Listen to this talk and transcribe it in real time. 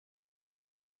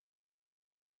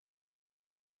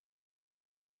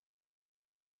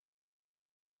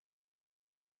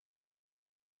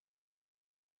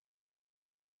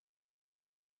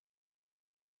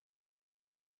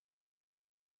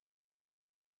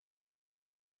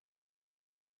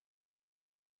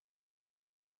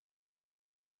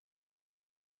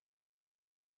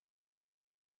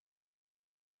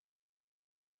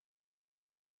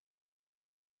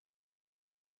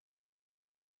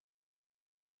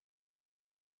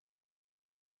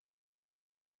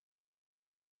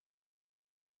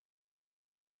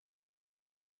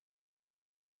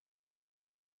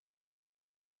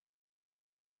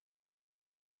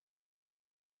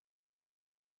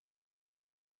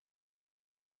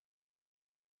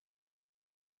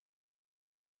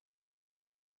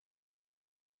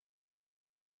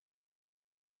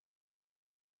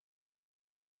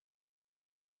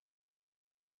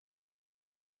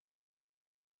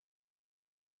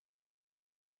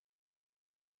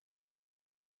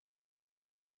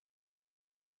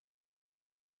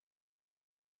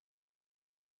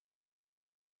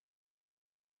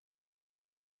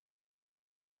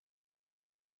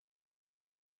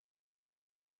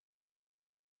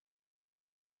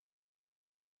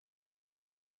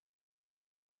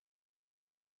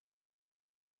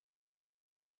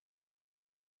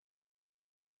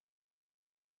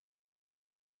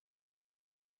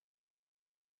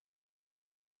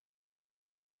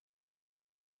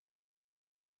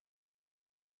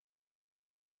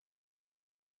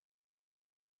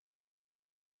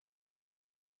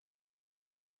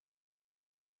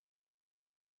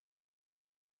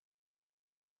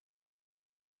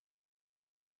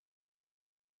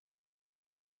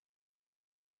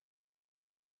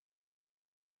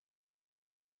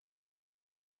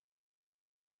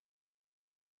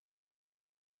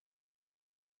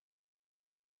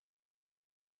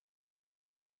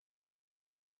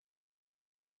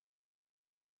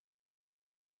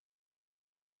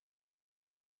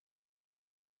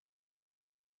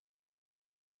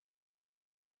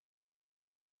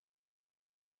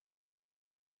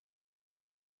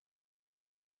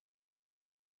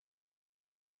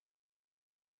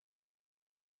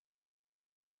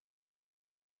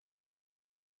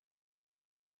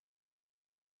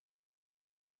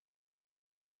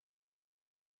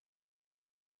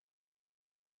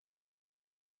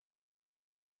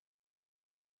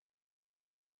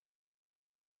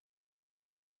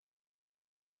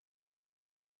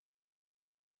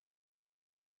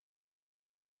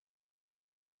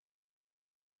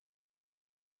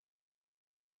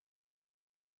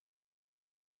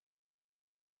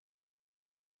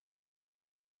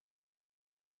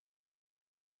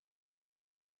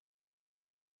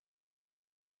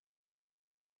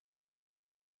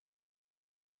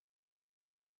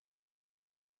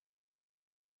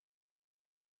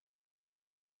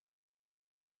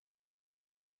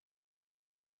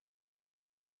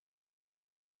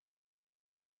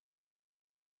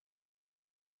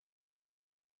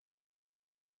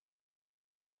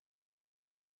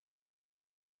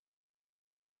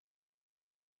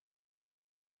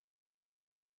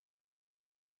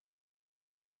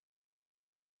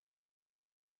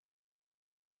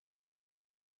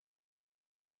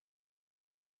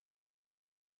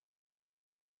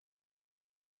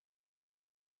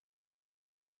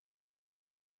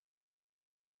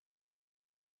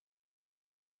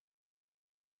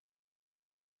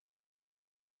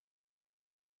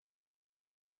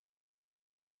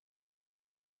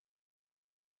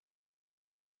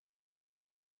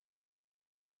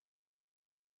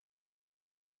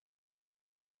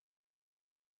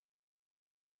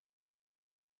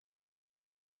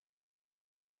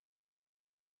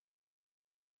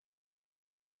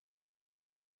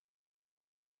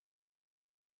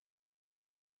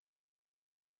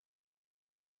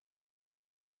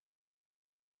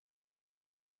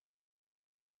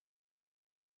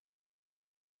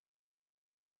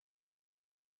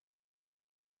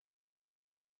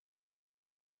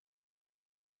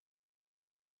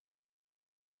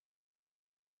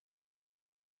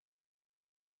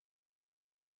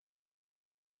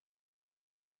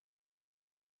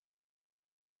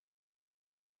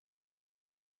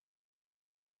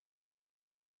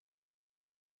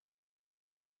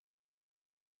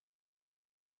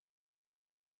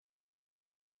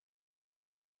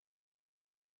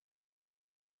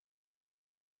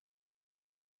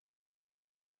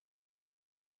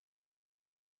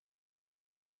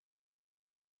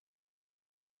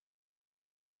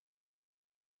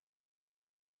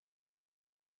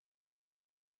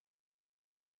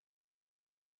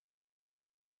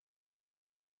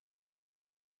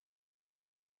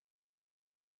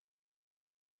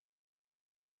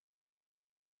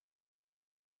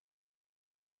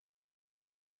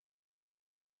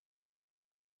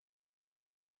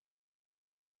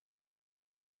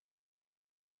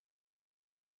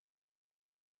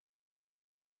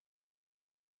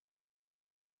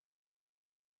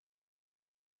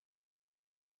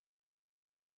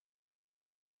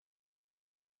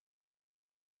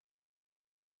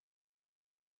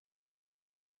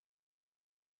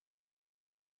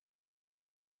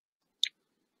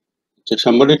So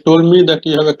somebody told me that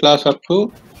you have a class up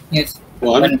to Yes.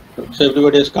 1. So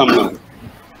everybody has come now.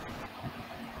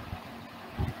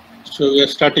 So we are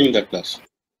starting the class.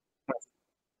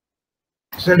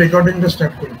 Sir, recording the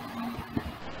start करो.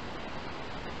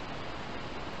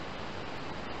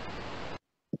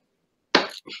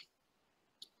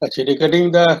 Actually,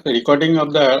 regarding the recording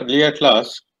of the earlier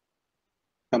class,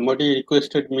 somebody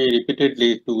requested me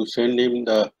repeatedly to send him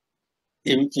the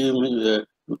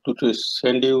to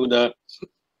send you the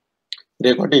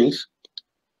recordings.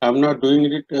 I'm not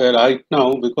doing it right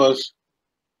now because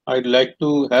I'd like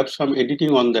to have some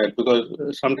editing on that,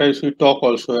 because sometimes we talk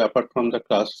also apart from the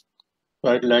class.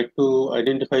 So I'd like to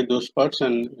identify those parts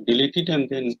and delete it and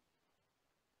then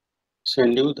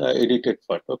send you the edited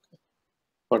part. Okay.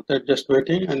 For that, just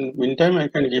waiting, and meantime I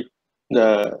can give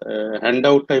the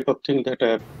handout type of thing that I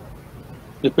have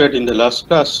prepared in the last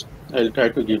class. I'll try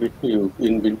to give it to you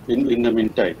in the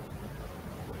meantime.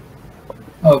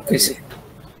 Okay, sir.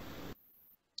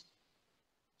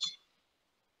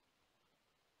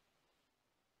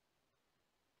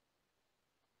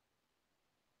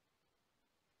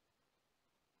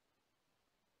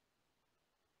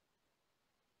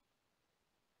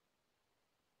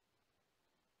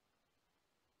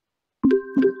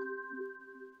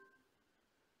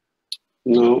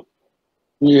 Now,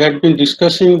 we had been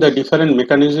discussing the different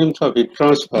mechanisms of heat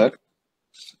transfer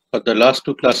for the last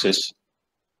 2 classes.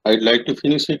 I'd like to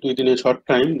finish it within a short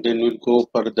time, then we'll go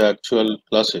for the actual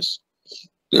classes.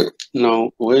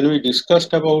 Now, when we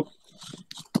discussed about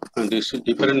these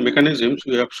different mechanisms,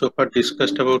 we have so far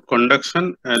discussed about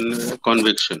conduction and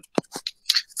convection.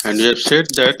 And we have said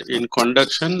that in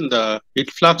conduction, the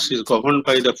heat flux is governed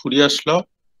by the Fourier's law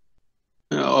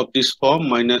of this form,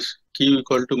 minus Q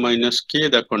equal to minus K,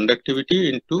 the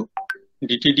conductivity, into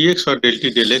dt dx or del T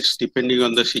del X, depending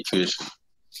on the situation.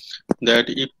 That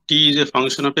if T is a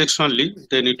function of X only,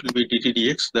 then it will be dt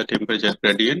dx, the temperature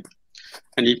gradient.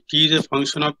 And if T is a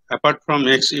function of, apart from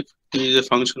X, if T is a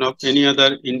function of any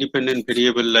other independent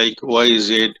variable like Y,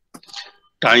 Z,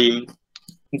 time,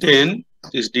 then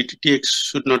this dt dx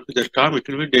should not be the term, it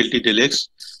will be del T del X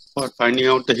for finding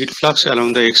out the heat flux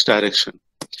along the X direction.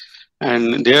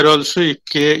 And there also, if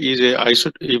K is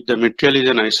if the material is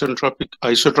an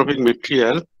isotropic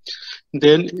material,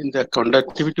 then the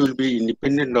conductivity will be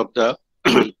independent of the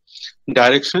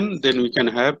direction. Then we can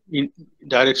have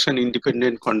direction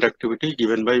independent conductivity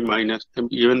given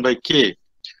by K.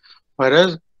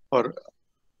 Whereas for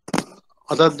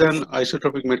other than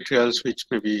isotropic materials, which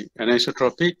may be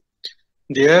anisotropic,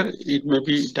 there it may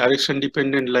be direction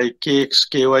dependent like Kx,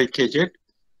 Ky, Kz.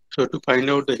 So to find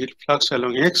out the heat flux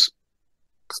along X,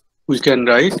 we can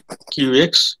write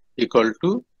Qx equal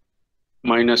to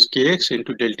minus Kx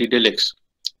into del T del X,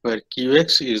 where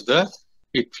Qx is the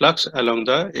heat flux along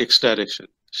the X direction.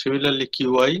 Similarly,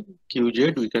 Qy,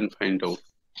 Qz we can find out.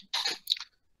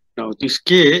 Now this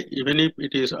K, even if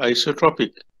it is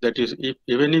isotropic, that is,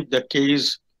 even if the K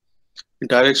is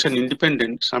direction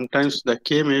independent, sometimes the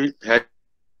K may have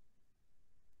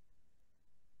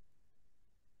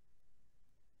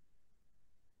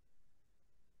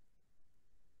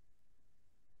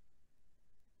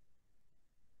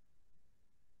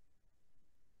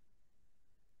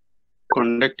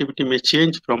conductivity may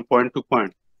change from point to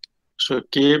point. So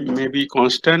K may be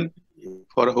constant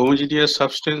for homogeneous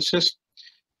substances.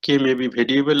 K may be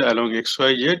variable along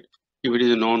XYZ if it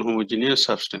is a non-homogeneous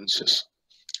substances.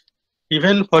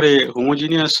 Even for a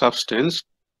homogeneous substance,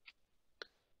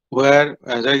 where,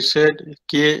 as I said,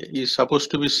 K is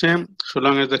supposed to be same so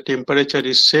long as the temperature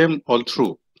is same all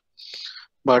through.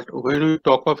 But when we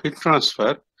talk of heat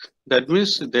transfer, that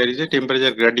means there is a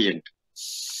temperature gradient.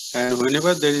 And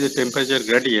whenever there is a temperature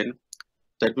gradient,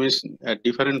 that means at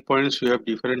different points you have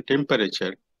different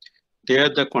temperature. There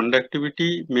the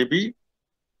conductivity may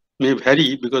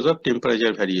vary because of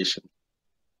temperature variation.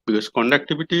 Because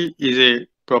conductivity is a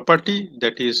property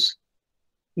that is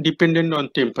dependent on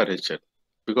temperature.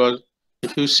 Because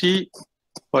if you see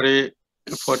for a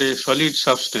solid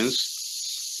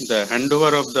substance, the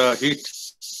handover of the heat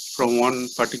from one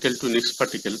particle to next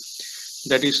particle,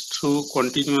 that is through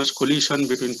continuous collision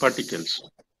between particles.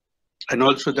 And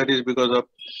also that is because of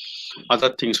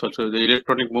other things also, the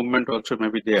electronic movement also may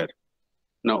be there.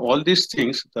 Now all these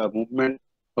things, the movement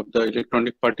of the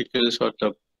electronic particles or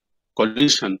the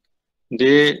collision,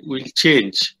 they will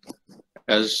change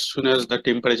as soon as the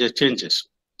temperature changes.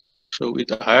 So with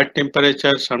a higher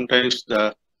temperature, sometimes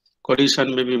the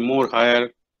collision may be more higher,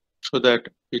 so that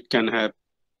it can have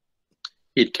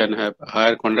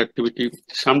higher conductivity.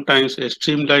 Sometimes a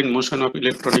streamlined motion of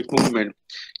electronic movement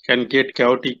can get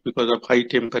chaotic because of high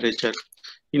temperature.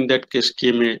 In that case,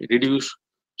 K may reduce.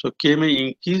 So K may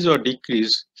increase or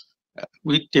decrease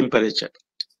with temperature.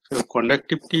 So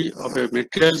conductivity of a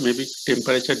material may be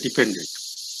temperature dependent.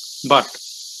 But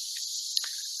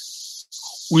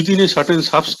within a certain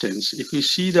substance, if you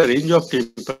see the range of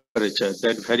temperature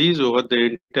that varies over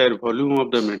the entire volume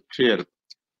of the material,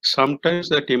 sometimes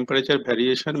the temperature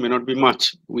variation may not be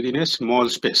much within a small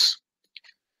space.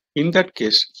 In that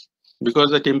case,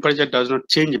 because the temperature does not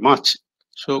change much,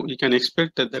 so we can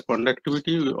expect that the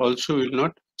conductivity also will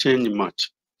not change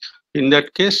much. In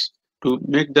that case, to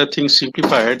make the thing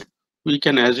simplified, we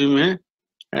can assume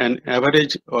an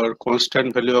average or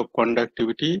constant value of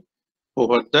conductivity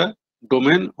over the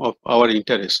domain of our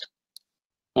interest.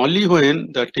 Only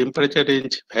when the temperature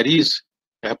range varies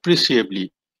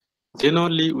appreciably, then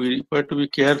only we require to be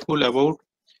careful about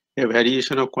a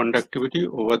variation of conductivity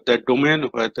over the domain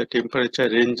where the temperature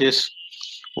ranges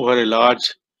over a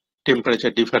large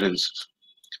temperature difference.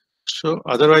 So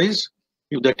otherwise,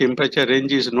 if the temperature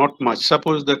range is not much,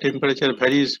 suppose the temperature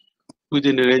varies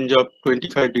within a range of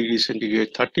 25 degrees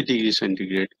centigrade, 30 degrees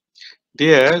centigrade,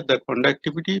 there the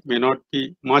conductivity may not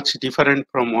be much different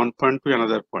from one point to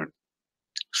another point.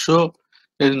 So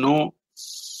there is no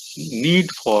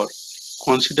need for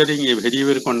considering a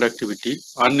variable conductivity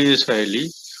unnecessarily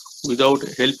without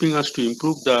helping us to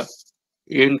improve the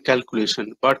end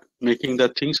calculation, but making the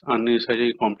things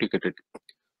unnecessarily complicated.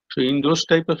 So in those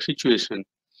type of situation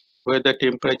where the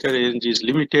temperature range is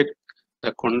limited,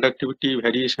 the conductivity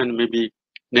variation may be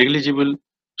negligible.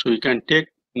 So you can take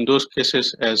in those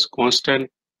cases as constant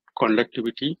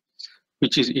conductivity,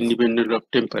 which is independent of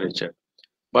temperature.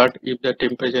 But if the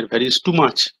temperature varies too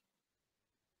much,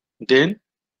 then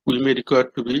we may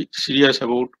require to be serious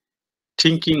about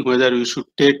thinking whether we should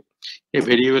take a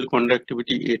variable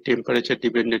conductivity, a temperature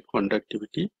dependent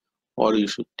conductivity, or you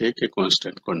should take a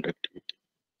constant conductivity.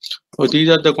 So these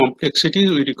are the complexities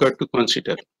we require to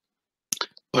consider.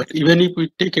 But even if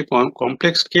we take a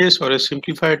complex case or a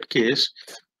simplified case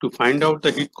to find out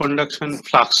the heat conduction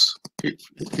flux,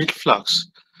 heat flux,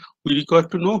 we require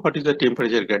to know what is the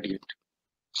temperature gradient.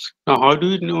 Now, how do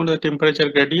we know the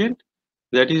temperature gradient?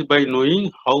 That is by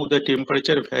knowing how the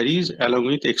temperature varies along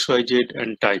with XYZ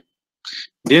and time.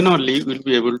 Then only we'll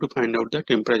be able to find out the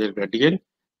temperature gradient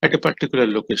at a particular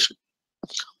location.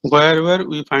 Wherever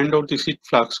we find out the heat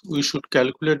flux, we should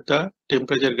calculate the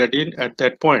temperature gradient at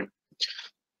that point.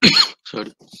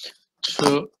 Sorry.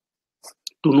 So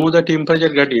to know the temperature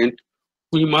gradient,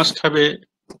 we must have a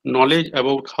knowledge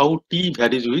about how T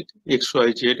varies with X,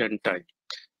 Y, Z and time.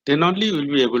 Then only we'll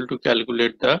be able to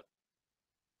calculate the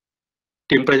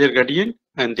temperature gradient,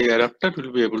 and thereafter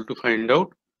we'll be able to find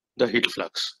out the heat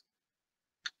flux.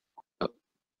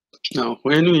 Now,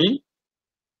 when we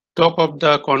talk of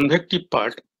the convective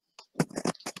part,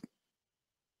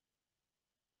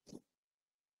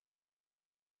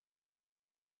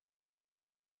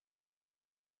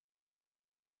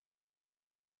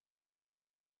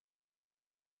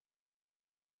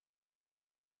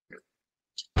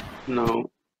 now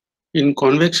in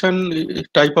convection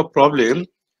type of problem,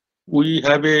 we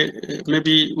have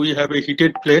a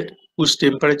heated plate whose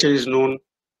temperature is known,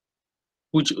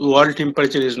 whose wall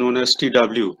temperature is known as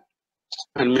TW,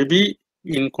 and maybe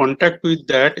in contact with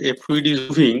that a fluid is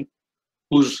moving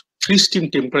whose free steam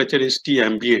temperature is T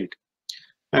ambient,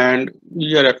 and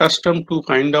we are accustomed to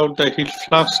find out the heat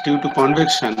flux due to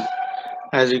convection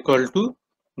as equal to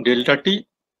delta T,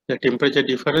 the temperature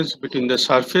difference between the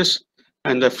surface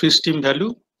and the free steam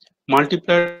value,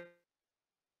 multiplied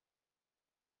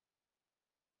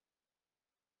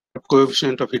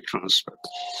coefficient of heat transfer.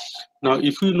 Now,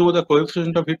 if we know the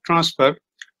coefficient of heat transfer,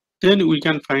 then we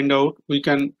can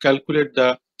calculate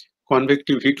the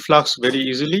convective heat flux very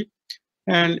easily.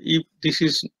 And if this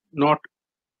is not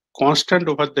constant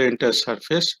over the entire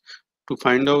surface, to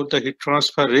find out the heat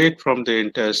transfer rate from the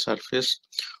entire surface,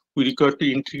 we require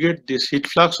to integrate this heat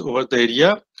flux over the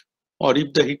area, or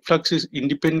if the heat flux is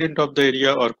independent of the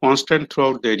area or constant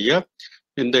throughout the area,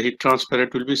 then the heat transfer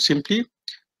rate will be simply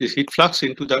this heat flux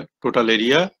into the total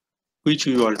area which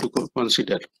we want to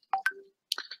consider.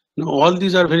 Now, all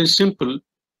these are very simple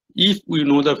if we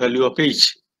know the value of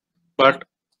H, but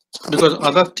because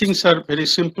other things are very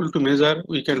simple to measure,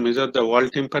 we can measure the wall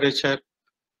temperature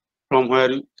from where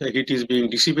the heat is being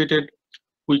dissipated.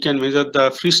 We can measure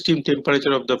the free steam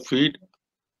temperature of the fluid.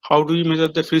 How do we measure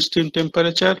the free steam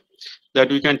temperature? That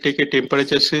we can take a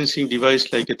temperature sensing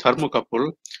device like a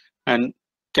thermocouple and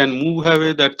can move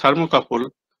away that thermocouple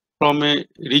from a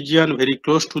region very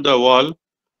close to the wall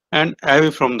and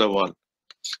away from the wall.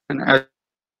 And as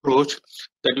approach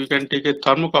that we can take a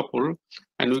thermocouple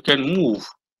and we can move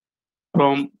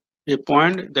from a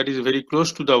point that is very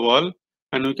close to the wall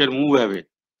and we can move away.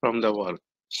 from the wall.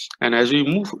 And as we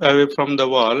move away from the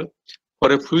wall,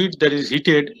 for a fluid that is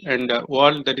heated and a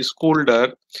wall that is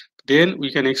colder, then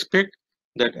we can expect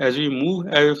that as we move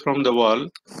away from the wall,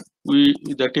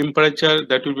 the temperature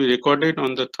that will be recorded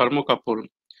on the thermocouple,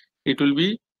 it will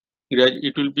be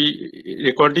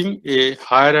recording a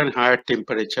higher and higher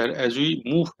temperature as we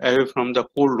move away from the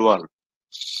cold wall.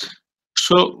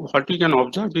 So what we can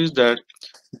observe is that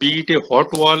be it a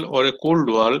hot wall or a cold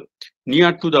wall,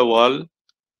 near to the wall,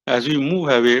 as we move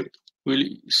away, we'll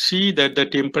see that the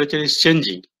temperature is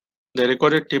changing. The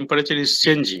recorded temperature is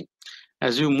changing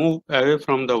as you move away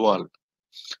from the wall.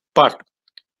 But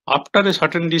after a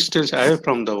certain distance away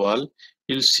from the wall,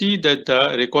 you'll see that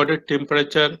the recorded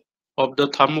temperature of the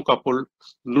thermocouple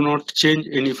do not change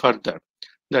any further.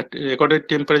 That recorded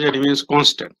temperature remains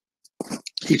constant.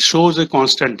 It shows a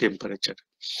constant temperature.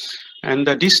 And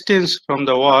the distance from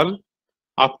the wall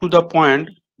up to the point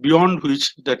beyond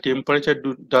which the temperature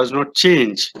does not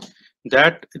change,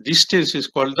 that distance is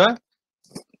called the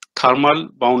thermal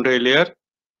boundary layer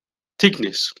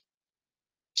thickness.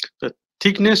 The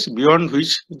thickness beyond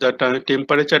which the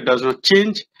temperature does not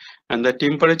change, and the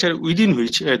temperature within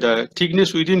which, the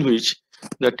thickness within which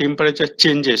the temperature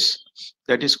changes,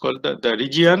 that is called the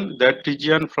region, that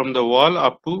region from the wall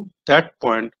up to that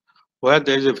point where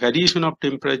there is a variation of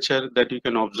temperature that you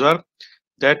can observe,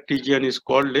 that region is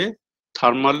called a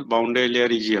thermal boundary layer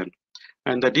region.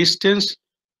 And the distance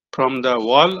from the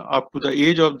wall up to the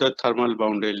edge of the thermal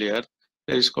boundary layer,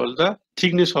 that is called the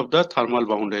thickness of the thermal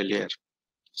boundary layer.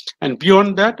 And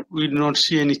beyond that, we do not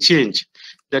see any change.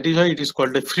 That is why it is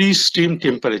called a free stream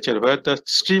temperature, where the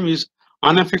stream is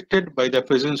unaffected by the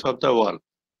presence of the wall.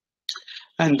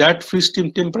 And that free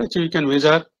stream temperature you can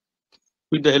measure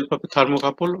with the help of a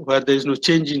thermocouple, where there is no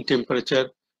change in temperature.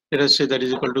 Let us say that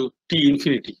is equal to T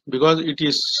infinity, because it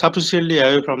is sufficiently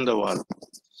away from the wall.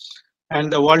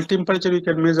 And the wall temperature we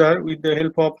can measure with the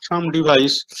help of some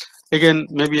device, again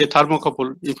maybe a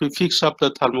thermocouple, if we fix up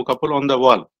the thermocouple on the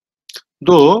wall.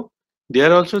 Though there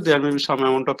may be some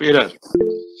amount of error,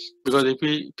 because if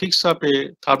we fix up a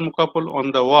thermocouple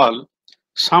on the wall,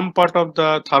 some part of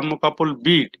the thermocouple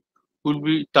bead will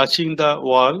be touching the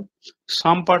wall,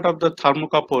 some part of the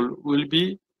thermocouple will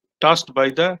be touched by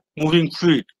the moving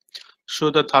fluid.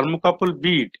 So the thermocouple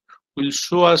bead will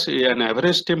show us an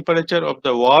average temperature of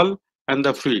the wall and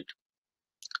the fluid.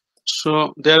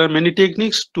 So there are many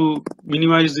techniques to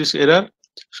minimize this error,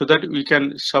 so that we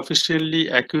can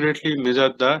sufficiently accurately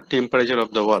measure the temperature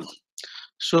of the wall.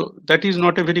 So that is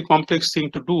not a very complex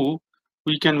thing to do.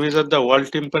 We can measure the wall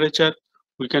temperature,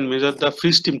 we can measure the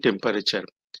free stream temperature.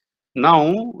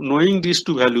 Now, knowing these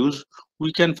two values,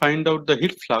 we can find out the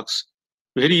heat flux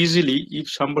very easily if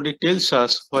somebody tells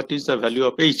us what is the value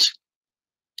of H.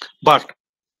 But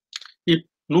if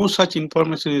no such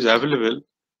information is available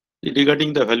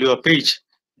regarding the value of H,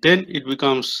 then it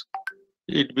becomes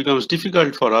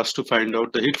difficult for us to find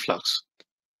out the heat flux.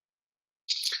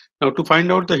 Now, to find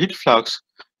out the heat flux,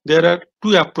 there are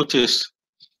two approaches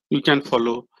you can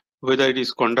follow, whether it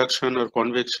is conduction or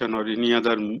convection or any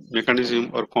other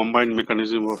mechanism or combined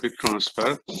mechanism of heat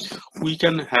transfer. We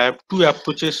can have two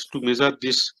approaches to measure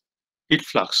this heat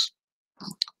flux.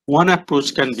 One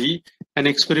approach can be an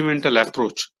experimental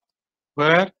approach,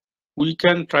 where we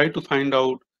can try to find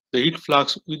out the heat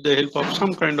flux with the help of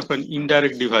some kind of an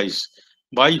indirect device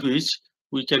by which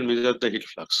we can measure the heat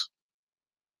flux.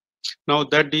 Now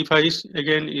that device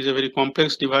again is a very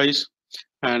complex device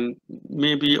and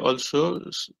may be also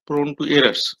prone to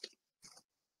errors.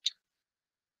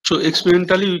 So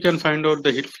experimentally we can find out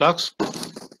the heat flux.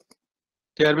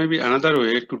 There may be another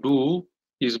way to do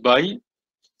is by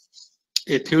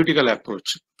a theoretical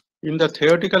approach. In the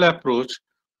theoretical approach,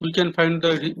 we can find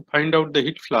out the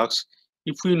heat flux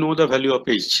if we know the value of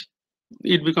H.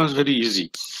 It becomes very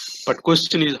easy. But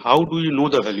question is, how do you know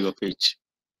the value of H?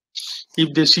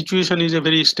 If the situation is a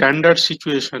very standard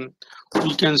situation,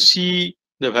 we can see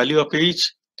the value of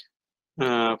H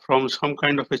from some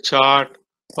kind of a chart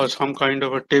or some kind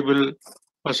of a table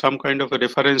or some kind of a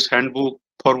reference handbook,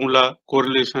 formula,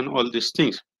 correlation, all these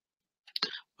things.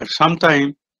 But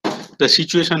sometimes the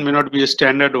situation may not be a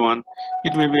standard one.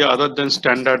 It may be other than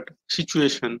standard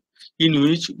situation in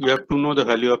which we have to know the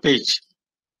value of H.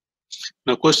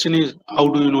 Now question is, how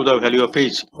do you know the value of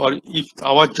H? Or if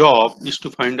our job is to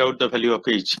find out the value of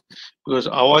H, because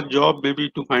our job may be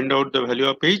to find out the value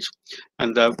of H,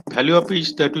 and the value of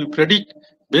H that we predict,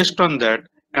 based on that,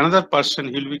 another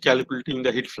person will be calculating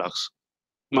the heat flux.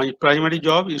 My primary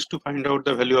job is to find out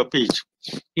the value of H.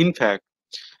 In fact,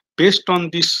 based on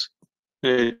this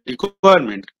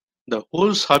requirement, the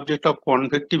whole subject of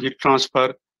convective heat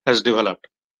transfer has developed.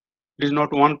 It is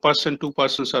not one person, two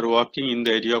persons are working in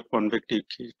the area of convective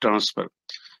heat transfer.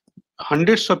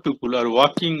 Hundreds of people are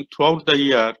working throughout the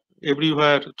year,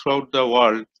 everywhere throughout the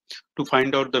world, to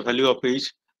find out the value of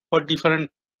H for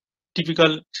different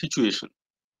typical situation.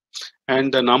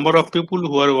 And the number of people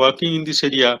who are working in this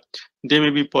area, there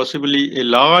may be possibly a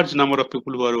large number of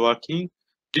people who are working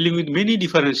dealing with many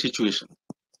different situations,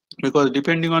 because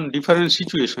depending on different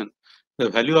situation, the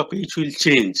value of H will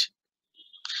change.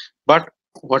 But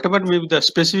whatever may be the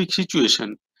specific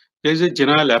situation, there is a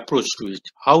general approach to it.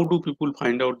 How do people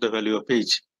find out the value of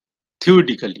H?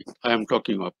 Theoretically, I am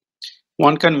talking of.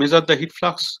 One can measure the heat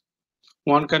flux,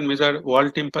 one can measure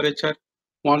wall temperature,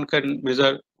 one can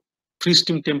measure free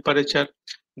steam temperature,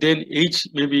 then H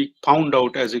may be found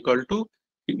out as equal to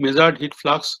measured heat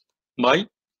flux by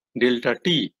delta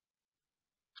T.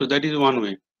 So that is one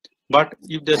way. But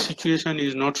if the situation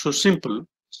is not so simple,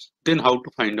 then how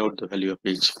to find out the value of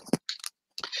H?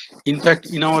 In fact,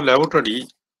 in our laboratory,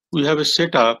 we have a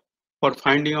setup for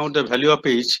finding out the value of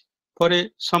H for a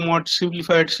somewhat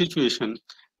simplified situation,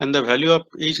 and the value of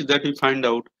H that we find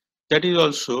out, that is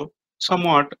also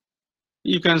somewhat,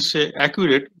 you can say,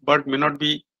 accurate, but may not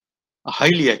be a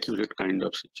highly accurate kind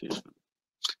of situation.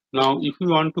 Now, if we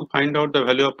want to find out the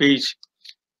value of H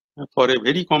for a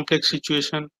very complex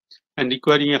situation and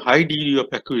requiring a high degree of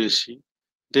accuracy,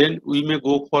 then we may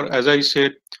go for, as I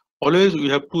said, always we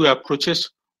have two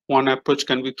approaches. One approach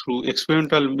can be through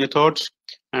experimental methods,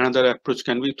 another approach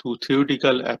can be through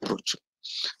theoretical approach.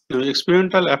 Now,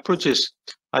 experimental approaches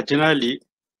are generally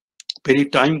very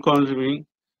time consuming,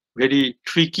 very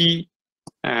tricky,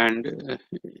 and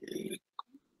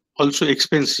also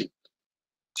expensive.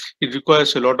 It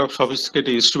requires a lot of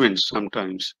sophisticated instruments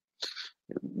sometimes.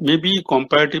 Maybe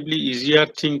comparatively easier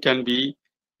thing can be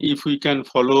if we can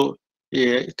follow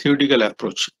a theoretical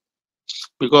approach,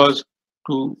 because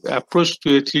to approach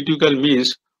to a theoretical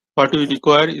means what we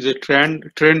require is a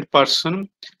trained person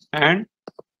and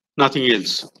nothing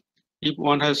else. If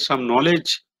one has some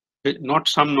knowledge, not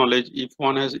some knowledge, if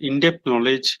one has in-depth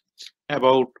knowledge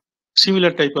about similar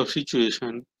type of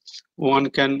situation, one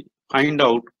can find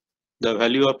out the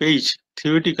value of H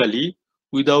theoretically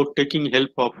without taking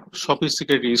help of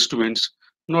sophisticated instruments,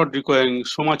 not requiring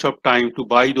so much of time to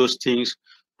buy those things,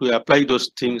 to apply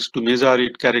those things, to measure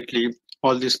it correctly.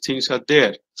 All these things are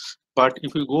there. But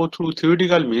if we go through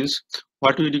theoretical means,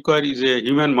 what we require is a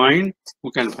human mind who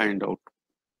can find out.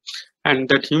 And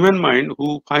that human mind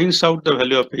who finds out the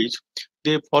value of H,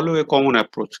 they follow a common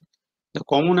approach. The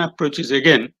common approach is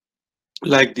again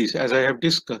like this, as I have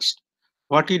discussed.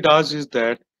 What he does is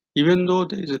that even though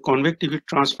there is a convective heat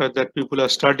transfer that people are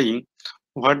studying,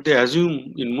 what they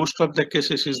assume in most of the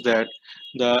cases is that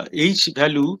the H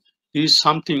value is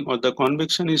something, or the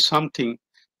convection is something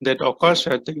that occurs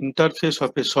at the interface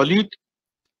of a solid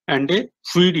and a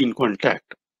fluid in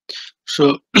contact.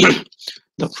 So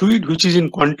the fluid which is in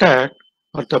contact,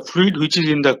 or the fluid which is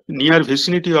in the near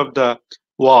vicinity of the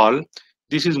wall,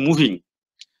 this is moving.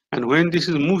 And when this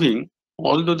is moving,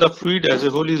 although the fluid as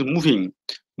a whole is moving,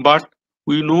 but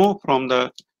we know from the,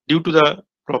 due to the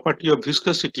property of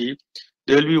viscosity,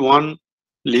 there will be one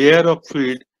layer of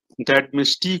fluid that may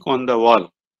stick on the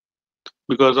wall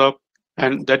because of,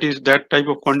 and that is that type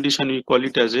of condition we call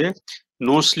it as a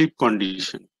no slip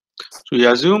condition. So we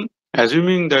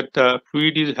assuming that the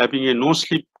fluid is having a no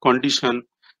slip condition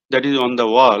that is on the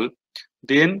wall,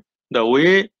 then the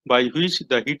way by which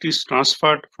the heat is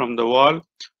transferred from the wall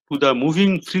to the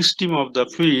moving free stream of the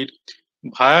fluid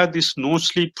via this no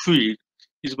slip fluid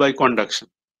is by conduction.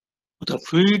 The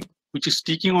fluid which is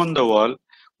sticking on the wall,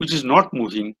 which is not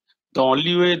moving, the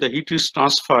only way the heat is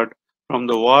transferred from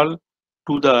the wall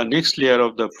to the next layer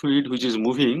of the fluid which is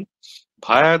moving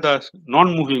via the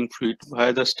non-moving fluid,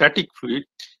 via the static fluid,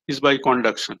 is by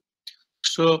conduction.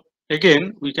 So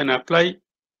again, we can apply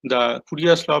the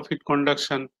Fourier's law of heat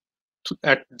conduction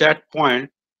at that point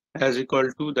as equal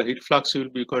to the heat flux will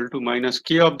be equal to minus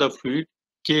K of the fluid,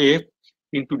 Kf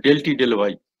into del T del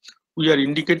Y. We are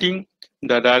indicating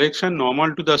the direction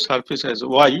normal to the surface as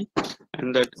Y,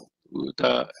 and that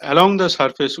along the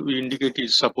surface we indicate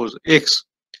is suppose X.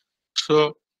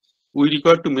 So we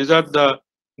require to measure the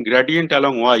gradient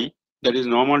along Y, that is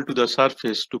normal to the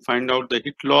surface, to find out the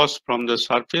heat loss from the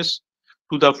surface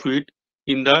to the fluid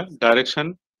in the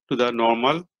direction to the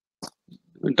normal,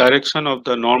 direction of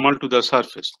the normal to the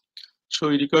surface. So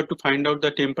we require to find out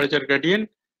the temperature gradient,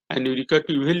 and we require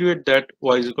to evaluate that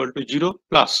Y is equal to 0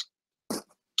 plus.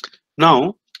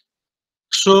 Now,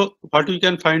 so what we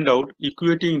can find out,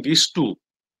 equating these two,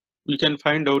 we can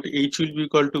find out H will be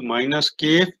equal to minus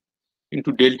Kf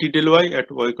into del T del Y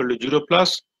at Y equal to 0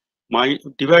 plus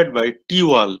divided by T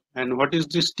wall. And what is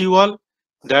this T wall?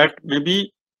 That may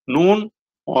be known,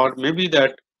 or maybe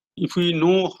that if we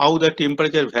know how the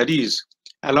temperature varies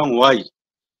along y,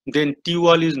 then T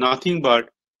wall is nothing but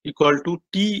equal to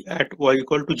T at y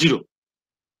equal to 0.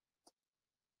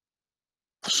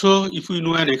 So if we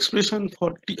know an expression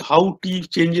for how T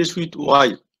changes with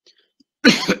y,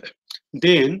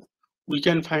 then we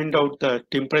can find out the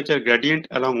temperature gradient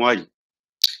along y.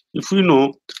 If we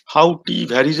know how T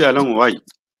varies along y,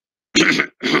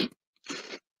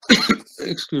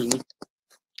 excuse me.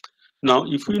 Now,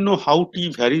 if we know how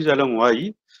T varies along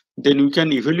y, then we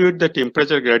can evaluate the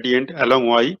temperature gradient along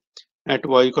y at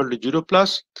y equal to 0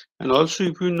 plus. And also,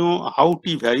 if we know how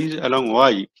T varies along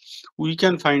y, we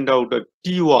can find out that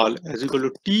T wall is equal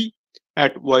to T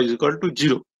at y is equal to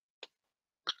 0.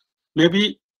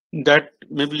 Maybe that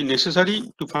may be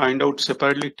necessary to find out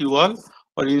separately T wall,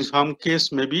 or in some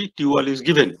case, maybe T wall is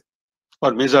given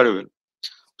or measurable.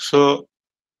 So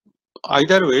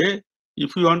either way,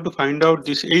 if we want to find out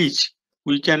this H,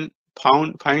 we can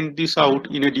find this out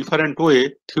in a different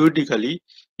way theoretically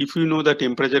if you know the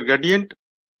temperature gradient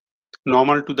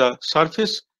normal to the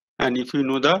surface, and if you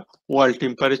know the wall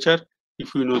temperature,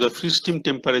 if you know the free stream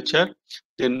temperature,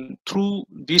 then through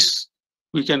this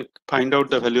we can find out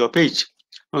the value of H.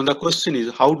 Now the question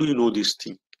is, how do you know this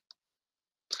thing?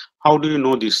 How do you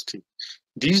know this thing?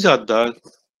 These are the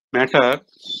matter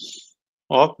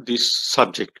of this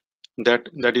subject,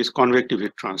 that is convective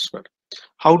heat transfer.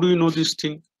 How do you know this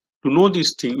thing? To know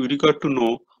this thing, we require to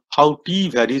know how T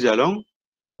varies along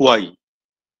y,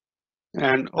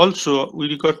 and also we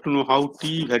require to know how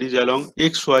T varies along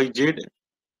x, y, z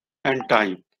and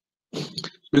time.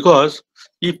 Because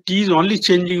if T is only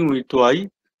changing with y,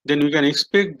 then we can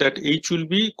expect that H will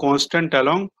be constant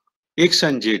along x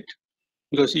and z.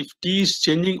 Because if T is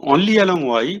changing only along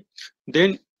y,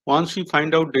 then once we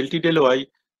find out del T del y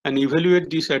and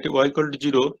evaluate this at y equal to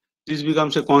 0, this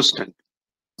becomes a constant.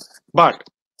 But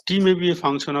T may be a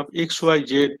function of x, y,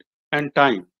 z and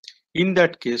time. In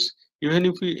that case, even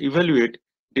if we evaluate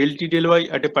del T del y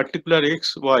at a particular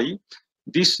x, y,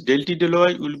 this del T del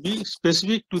y will be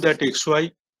specific to that x,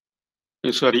 y,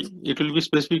 it will be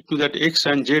specific to that x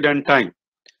and z and time.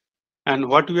 And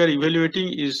what we are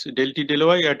evaluating is del T del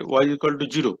y at y equal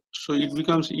to 0. So it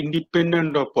becomes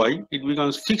independent of y, it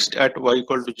becomes fixed at y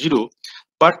equal to 0,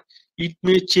 but it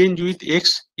may change with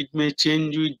x, it may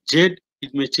change with z,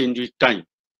 it may change with time.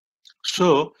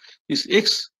 So this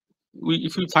x,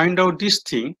 if we find out this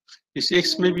thing, this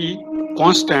x may be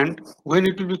constant. When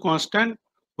it will be constant?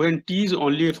 When T is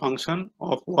only a function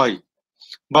of y.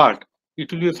 But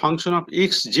it will be a function of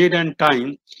x, z and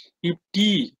time if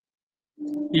T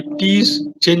is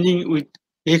changing with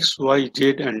x, y,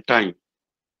 z and time.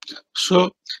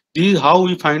 So this is how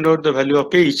we find out the value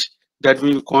of H, that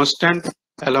will be constant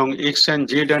along x and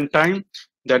z and time,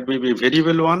 that may be a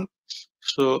variable one.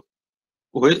 So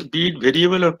be it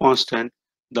variable or constant,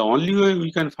 the only way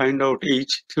we can find out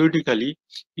H theoretically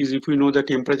is if we know the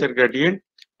temperature gradient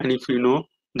and if we know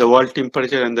the wall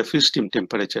temperature and the free stream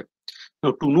temperature.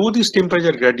 Now to know this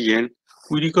temperature gradient,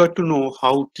 we require to know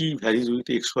how T varies with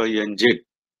x, y and z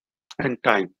and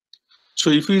time. So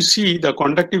if we see the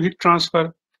conductive heat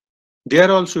transfer,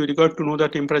 there also we require to know the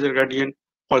temperature gradient.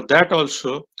 For that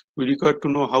also we require to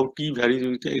know how T varies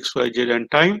with x, y, z and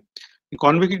time. In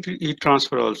convective heat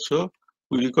transfer also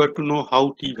we require to know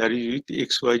how T varies with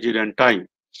x, y, z and time.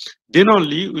 Then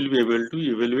only we will be able to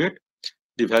evaluate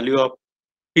the value of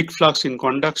heat flux in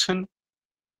conduction,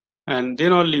 and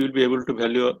then only we will be able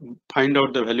to find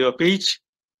out the value of H,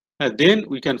 and then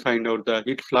we can find out the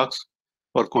heat flux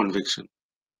for convection.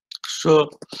 So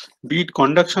be it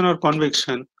conduction or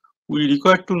convection, we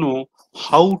require to know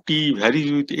how T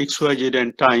varies with x, y, z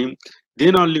and time.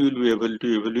 Then only we will be able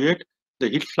to evaluate the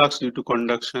heat flux due to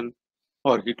conduction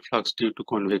or heat flux due to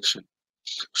convection.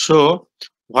 So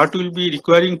what we will be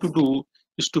requiring to do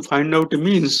is to find out a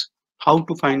means how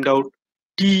to find out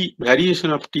T,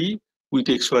 variation of T with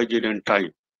x, y, z and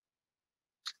time.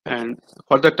 And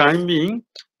for the time being,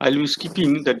 I will be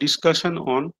skipping the discussion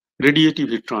on radiative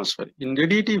heat transfer. In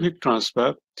radiative heat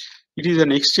transfer, it is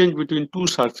an exchange between two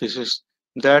surfaces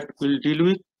that we'll deal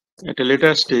with at a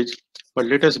later stage. But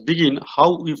let us begin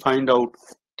how we find out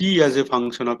T as a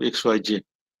function of x, y, z.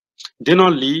 Then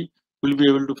only we'll be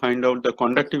able to find out the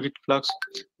conductive heat flux.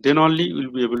 Then only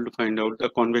we'll be able to find out the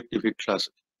convective heat flux.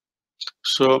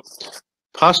 So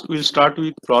first we'll start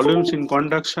with problems in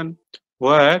conduction,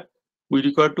 where we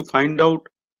require to find out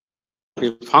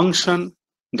a function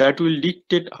that will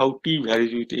dictate how T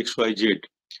varies with x, y, z.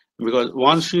 Because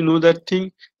once we know that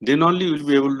thing, then only we'll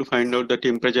be able to find out the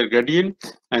temperature gradient,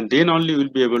 and then only we'll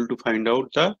be able to find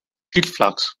out the heat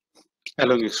flux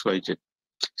along XYZ.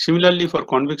 Similarly, for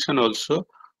convection also,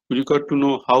 we require to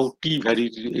know how T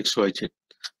varies in XYZ.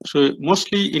 So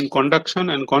mostly in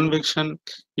conduction and convection,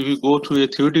 if we go through a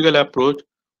theoretical approach,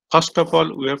 first of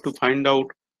all, we have to find out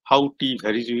how T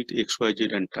varies with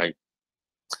XYZ and time.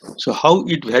 So how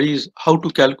it varies, how to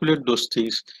calculate those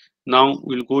things. Now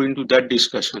we'll go into that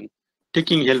discussion,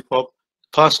 taking help of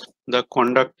first the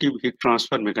conductive heat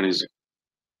transfer mechanism.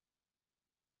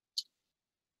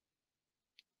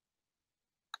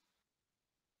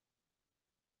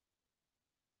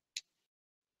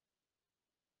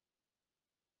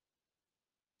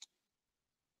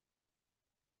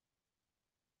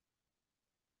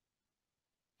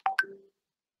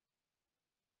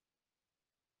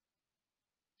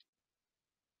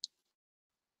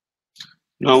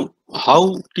 Now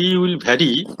how T will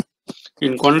vary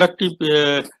in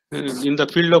in the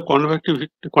field of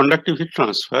conductive heat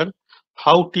transfer,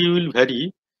 how T will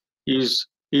vary is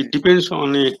it depends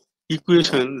on a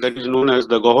equation that is known as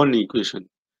the governing equation.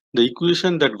 The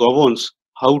equation that governs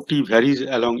how T varies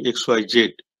along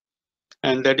XYZ,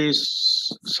 and that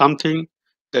is something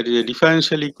that is a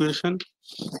differential equation,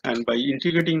 and by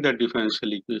integrating that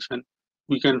differential equation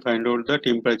we can find out the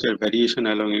temperature variation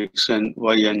along X and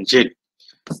Y and Z.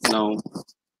 Now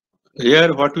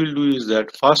here what we'll do is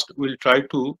that first we'll try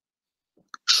to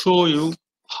show you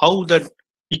how that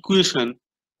equation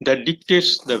that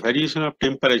dictates the variation of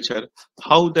temperature,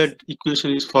 how that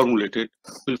equation is formulated.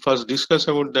 We'll first discuss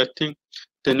about that thing,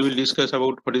 then we'll discuss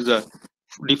about what is the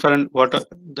what are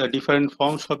the different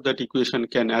forms of that equation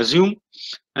can assume,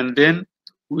 and then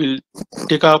we'll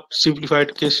take up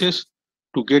simplified cases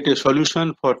to get a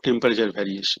solution for temperature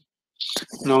variation.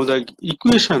 Now the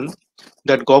equation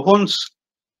that governs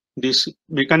this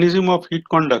mechanism of heat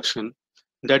conduction,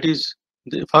 that is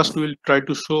first we will try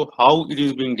to show how it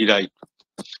is being derived.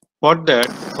 What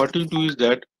we do is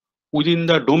that within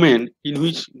the domain in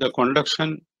which the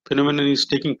conduction phenomenon is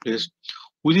taking place,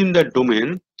 within that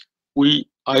domain we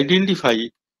identify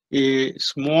a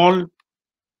small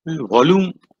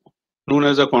volume known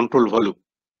as a control volume.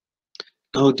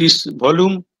 Now this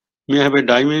volume may have a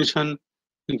dimension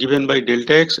given by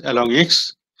delta x along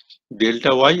x,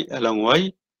 delta y along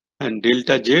y, and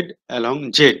delta z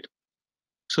along z,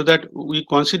 so that we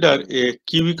consider a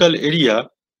cubical area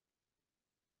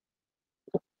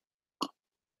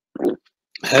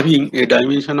having a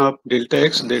dimension of delta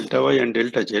x, delta y, and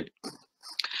delta z,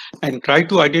 and try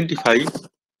to identify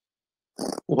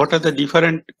what are the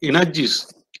different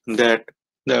energies that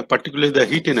particularly the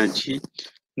heat energy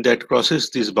that crosses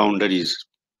these boundaries.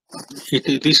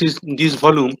 This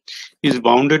volume is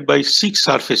bounded by 6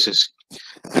 surfaces,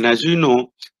 and as you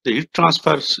know, the heat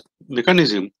transfer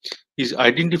mechanism is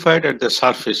identified at the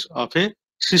surface of a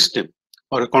system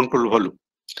or a control volume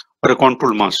or a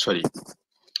control mass. Sorry,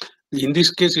 in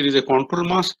this case, it is a control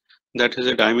mass that has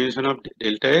a dimension of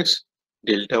delta x,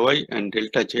 delta y, and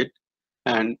delta z,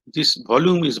 and this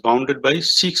volume is bounded by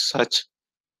 6 such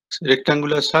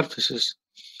rectangular surfaces.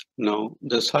 Now,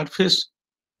 the surface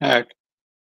at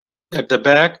the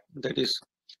back, that is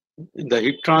the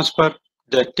heat transfer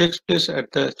that takes place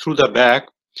through the back,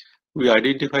 we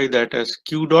identify that as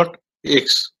q dot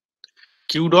x.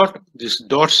 Q dot, this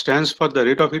dot stands for the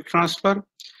rate of heat transfer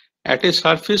at a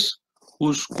surface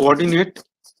whose coordinate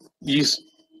is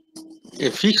a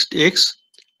fixed x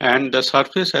and the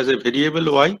surface has a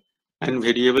variable y and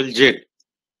variable z,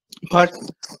 but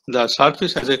the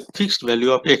surface has a fixed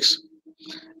value of x,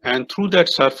 and through that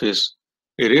surface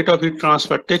a rate of heat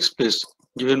transfer takes place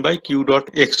given by q dot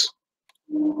x.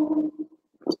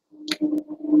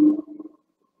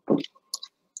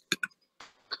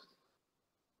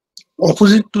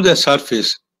 Opposite to the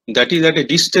surface, that is at a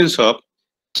distance of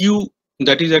q,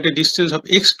 that is at a distance of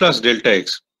x plus delta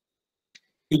x.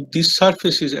 If this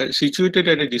surface is situated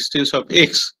at a distance of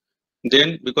x,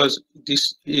 then because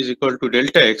this is equal to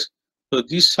delta x, so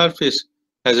this surface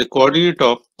has a coordinate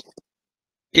of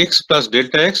x plus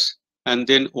delta x, and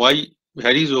then y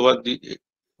varies over the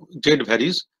z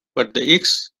varies, but the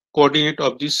x coordinate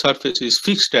of this surface is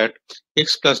fixed at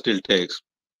x plus delta x,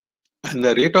 and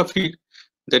the rate of heat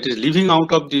that is leaving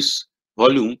out of this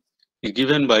volume is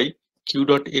given by q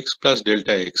dot x plus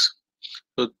delta x.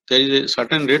 So there is a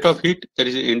certain rate of heat that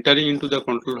is entering into the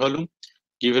control volume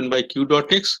given by q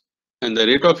dot x, and the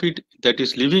rate of heat that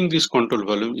is leaving this control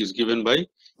volume is given by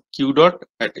q dot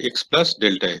at x plus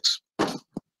delta x.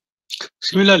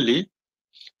 Similarly,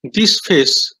 this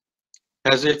phase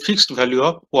has a fixed value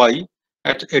of y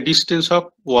at a distance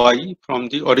of y from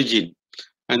the origin,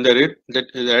 and the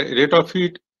rate of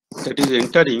heat that is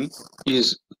entering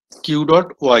is q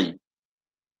dot y,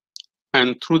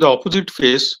 and through the opposite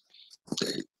phase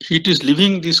heat is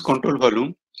leaving this control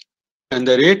volume, and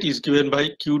the rate is given by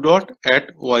q dot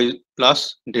at y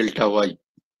plus delta y,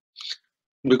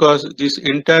 because this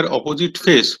entire opposite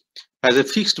phase has a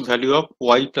fixed value of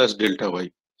y plus delta y.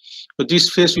 So this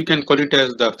phase we can call it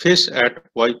as the phase at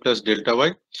y plus delta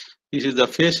y. This is the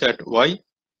phase at y.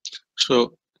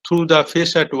 So through the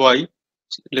phase at y,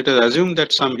 let us assume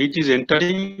that some heat is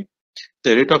entering.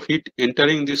 The rate of heat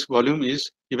entering this volume is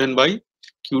given by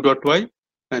q dot y,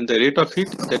 and the rate of heat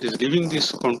that is leaving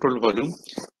this control volume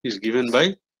is given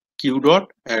by q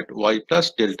dot at y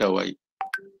plus delta y.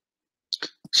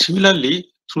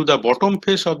 Similarly, through the bottom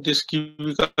face of this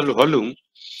cubical volume,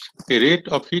 a rate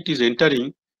of heat is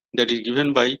entering that is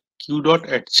given by q dot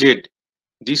at z.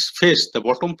 This face, the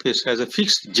bottom face, has a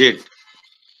fixed z,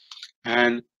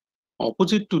 and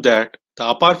opposite to that, the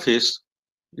upper face,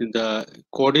 the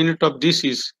coordinate of this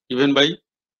is given by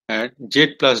at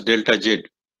z plus delta z,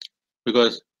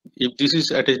 because if this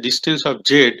is at a distance of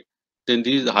z, then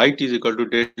this height is equal to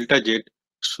delta z.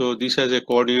 So this has a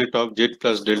coordinate of z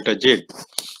plus delta z.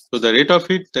 So the rate of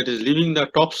heat that is leaving the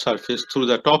top surface through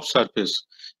the top surface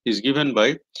is given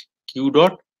by q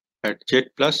dot at z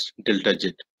plus delta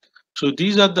z. So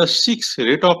these are the 6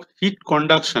 rate of heat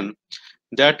conduction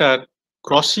that are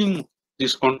crossing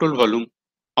this control volume,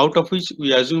 out of which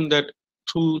we assume that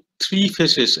through 3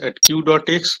 phases at q dot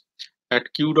x, at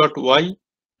q dot y,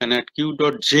 and at q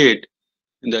dot z,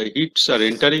 the heats are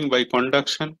entering by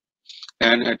conduction,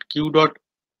 and at q dot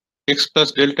x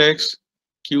plus delta x,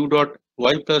 q dot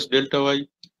y plus delta y,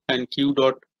 and q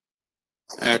dot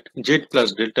at z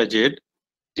plus delta z,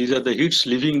 these are the heats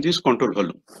leaving this control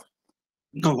volume.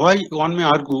 Now, why one may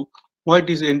argue why it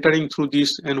is entering through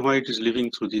this and why it is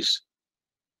leaving through this?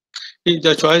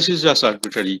 The choice is just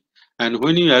arbitrary, and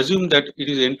when you assume that it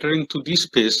is entering through this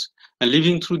space and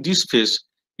leaving through this space,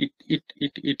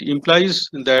 it implies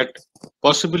that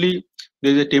possibly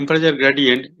there is a temperature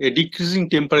gradient, a decreasing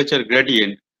temperature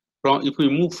gradient from if we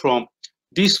move from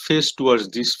this face towards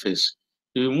this face.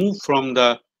 If we move from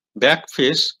the back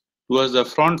face towards the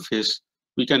front face,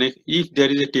 we can, if there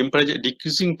is a temperature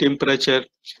decreasing temperature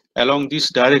along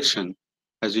this direction,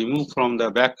 as we move from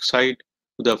the back side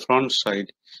to the front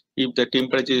side, if the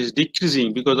temperature is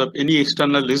decreasing because of any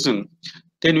external reason,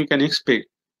 then we can expect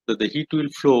that the heat will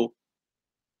flow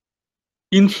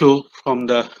inflow from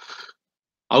the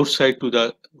outside to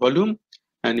the volume,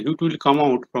 and heat will come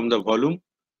out from the volume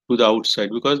to the outside,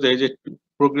 because there is a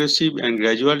progressive and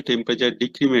gradual temperature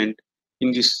decrement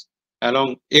in this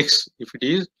along x. If it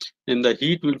is, then the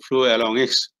heat will flow along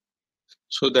x,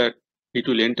 so that it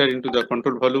will enter into the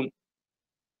control volume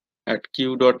at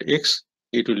q dot x,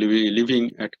 it will be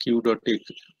living at q dot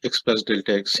x plus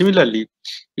delta x. Similarly,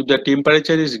 if the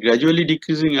temperature is gradually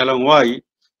decreasing along y,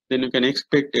 then you can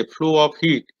expect a flow of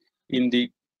heat in the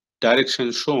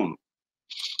direction shown.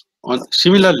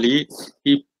 Similarly,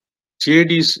 if z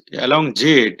is along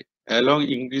z, along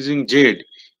increasing z,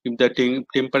 if the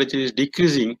temperature is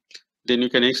decreasing, then you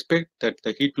can expect that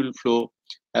the heat will flow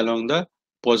along the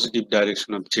positive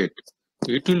direction of z.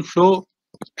 It will flow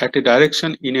at a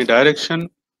direction, in a direction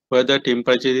where the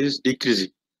temperature is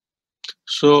decreasing.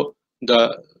 So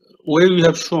the way we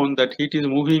have shown that heat is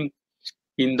moving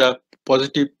in the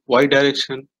positive y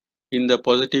direction, in the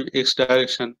positive x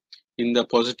direction, in the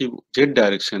positive z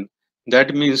direction,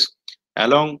 that means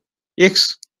along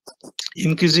x,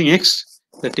 increasing x,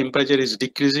 the temperature is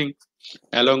decreasing.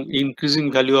 Along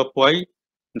increasing value of y,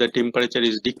 the temperature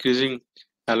is decreasing.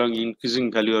 Along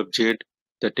increasing value of z,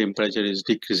 the temperature is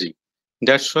decreasing.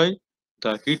 That's why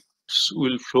the heat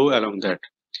will flow along that.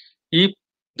 If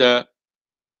the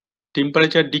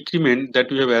temperature decrement that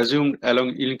we have assumed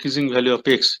along increasing value of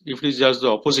x, if it is just the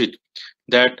opposite,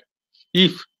 that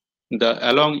if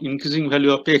the along increasing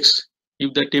value of x,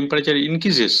 if the temperature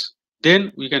increases,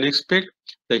 then we can expect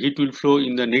the heat will flow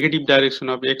in the negative direction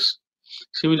of x.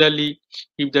 Similarly,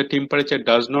 if the temperature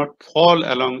does not fall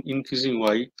along increasing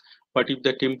y, but if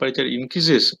the temperature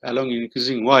increases along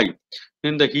increasing y,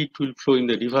 then the heat will flow in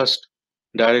the reversed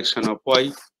direction of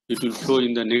y. It will flow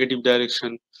in the negative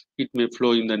direction. It may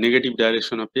flow in the negative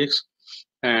direction of x.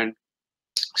 And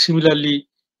similarly,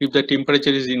 if the temperature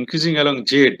is increasing along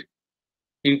z,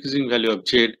 increasing value of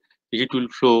z, it will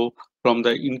flow from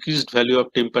the increased value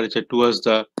of temperature towards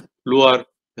the lower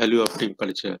value of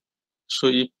temperature. So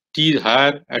if T is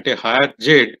higher at a higher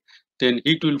z, then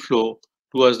heat will flow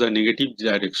towards the negative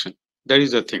direction. That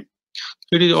is the thing.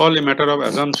 So it is all a matter of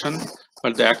assumption,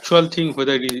 but the actual thing,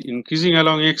 whether it is increasing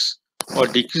along x or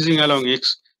decreasing along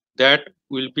x, that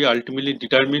will be ultimately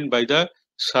determined by the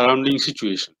surrounding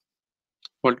situation.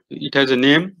 But it has a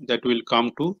name that will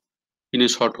come to in a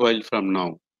short while from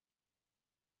now.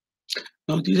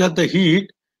 Now these are the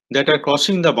heat that are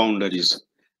crossing the boundaries.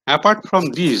 Apart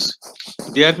from these,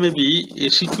 there may be a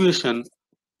situation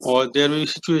or there may be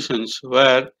situations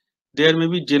where there may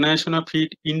be generation of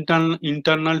heat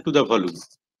internal to the volume.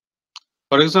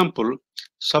 For example,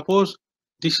 suppose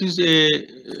this is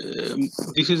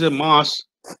a mass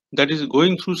that is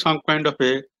going through some kind of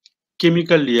a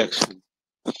chemical reaction,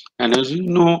 and as you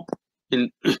know, in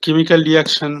chemical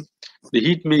reaction, the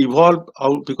heat may evolve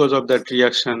out because of that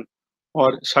reaction,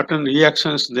 or certain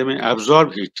reactions they may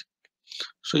absorb heat.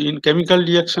 So in chemical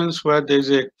reactions where there is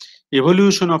a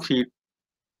evolution of heat,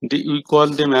 we call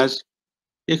them as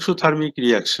exothermic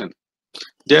reaction.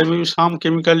 There may be some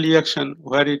chemical reaction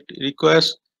where it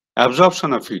requires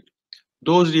absorption of heat.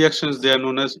 Those reactions they are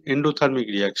known as endothermic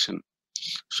reaction.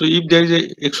 So if there is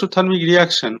a exothermic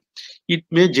reaction, it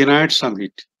may generate some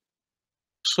heat.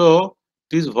 So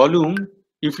this volume,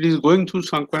 if it is going through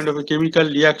some kind of a chemical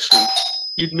reaction,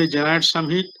 it may generate some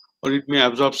heat or it may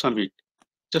absorb some heat.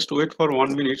 Just wait for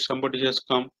 1 minute, somebody has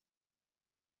come.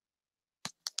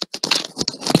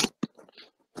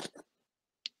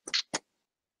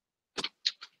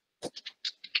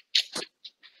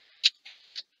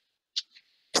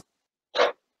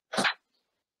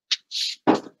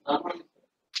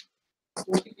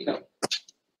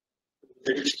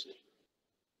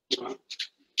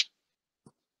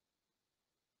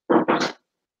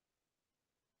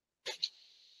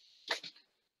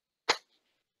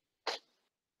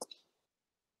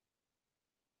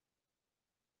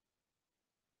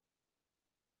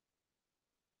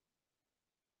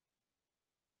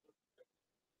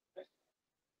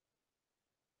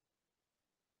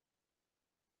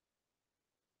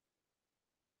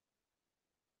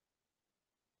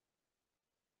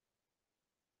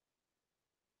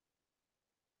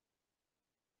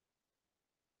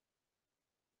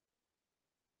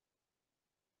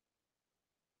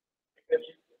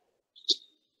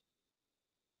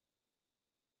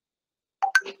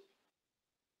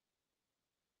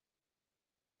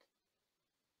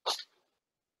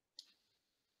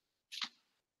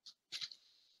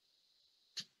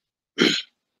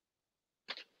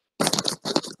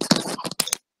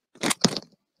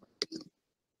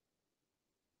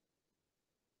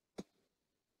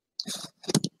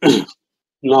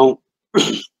 Now,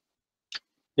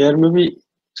 there may be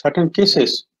certain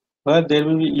cases where there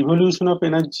may be evolution of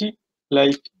energy,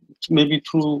 like maybe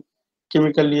through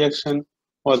chemical reaction,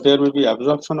 or there may be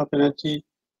absorption of energy,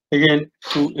 again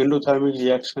through endothermic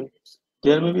reaction.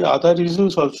 There may be other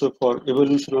reasons also for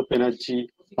evolution of energy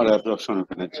or absorption of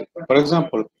energy. For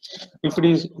example, if it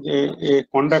is a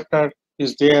conductor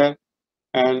is there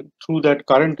and through that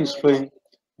current is flowing,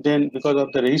 then because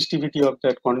of the resistivity of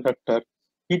that conductor,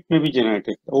 heat may be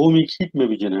generated, ohmic heat may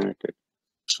be generated.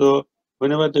 So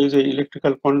whenever there is an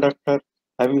electrical conductor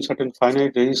having certain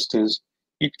finite resistance,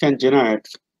 it can generate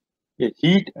a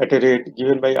heat at a rate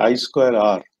given by I square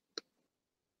R,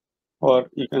 or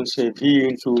you can say V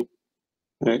into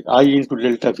I into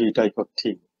delta V type of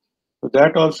thing. So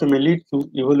that also may lead to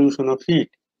evolution of heat.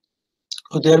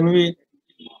 So there may be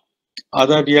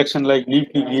other reaction like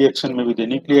nuclear reaction may be there,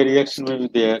 nuclear reaction may be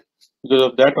there. Because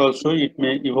of that also it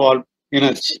may evolve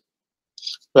energy.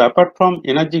 So apart from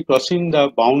energy crossing the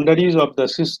boundaries of the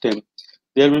system,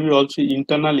 there may be also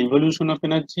internal evolution of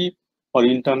energy or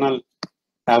internal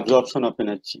absorption of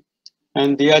energy.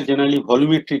 And they are generally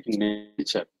volumetric in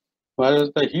nature.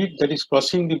 Whereas the heat that is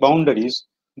crossing the boundaries,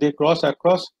 they cross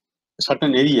across a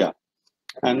certain area.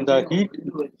 And the heat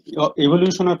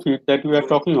evolution of heat that we are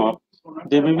talking of,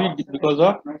 they may be because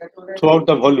of throughout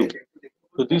the volume.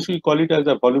 So this we call it as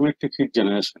a volumetric heat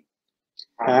generation.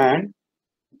 And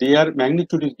their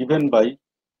magnitude is given by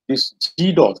this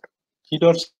G dot. G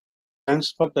dot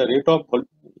stands for the rate of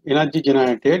energy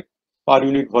generated per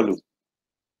unit volume.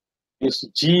 This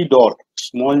G dot,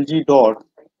 small g dot,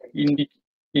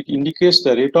 it indicates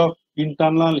the rate of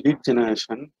internal heat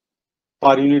generation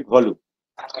per unit volume.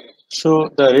 So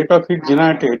the rate of heat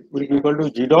generated will be equal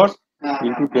to G dot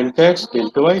into delta X,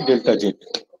 delta Y, delta Z.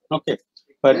 Okay.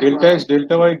 But delta X,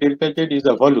 delta Y, delta Z is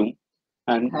the volume,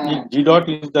 and if G dot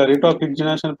is the rate of heat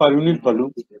generation per unit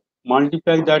volume,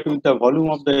 multiply that with the volume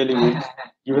of the element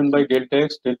given by delta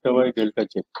X, delta Y, delta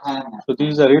Z. So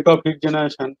this is the rate of heat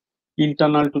generation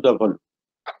internal to the volume.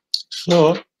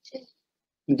 So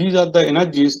these are the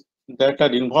energies that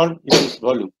are involved in this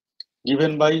volume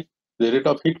given by the rate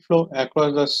of heat flow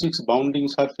across the 6 bounding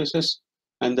surfaces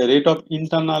and the rate of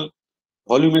internal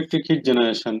volumetric heat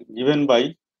generation given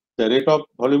by the rate of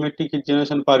volumetric heat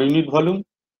generation per unit volume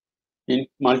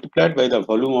multiplied by the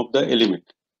volume of the element.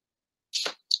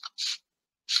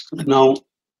 Now,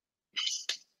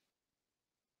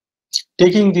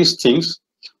 taking these things,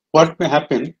 what may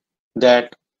happen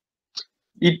that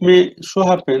it may so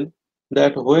happen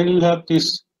that when you have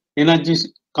this energies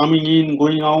coming in,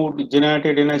 going out,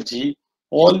 generated energy,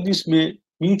 all this may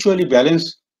mutually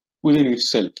balance within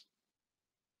itself.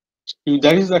 If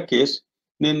that is the case,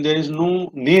 then there is no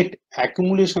net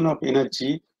accumulation of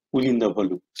energy within the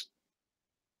volume.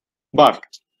 But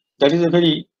that is a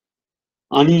very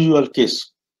unusual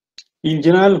case. In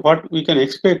general, what we can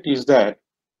expect is that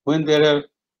when there are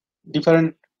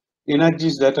different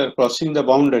energies that are crossing the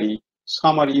boundary,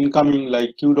 some are incoming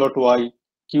like q dot y,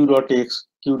 q dot x,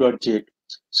 q dot z.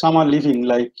 Some are leaving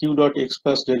like q dot x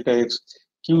plus delta x,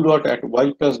 q dot at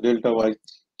y plus delta y,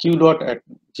 q dot at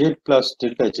z plus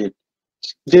delta z.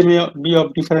 They may be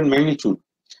of different magnitude.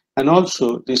 And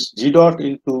also this g dot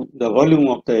into the volume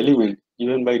of the element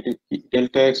given by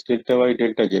delta x, delta y,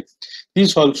 delta z.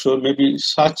 This also may be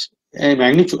such a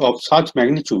magnitude of such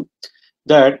magnitude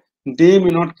that they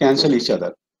may not cancel each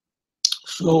other.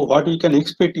 So what we can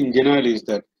expect in general is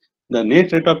that the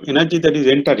net rate of energy that is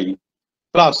entering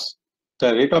plus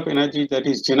the rate of energy that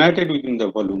is generated within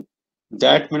the volume,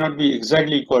 that may not be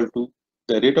exactly equal to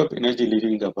the rate of energy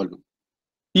leaving the volume.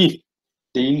 If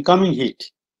the incoming heat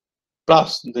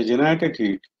plus the generated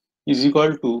heat is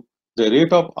equal to the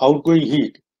rate of outgoing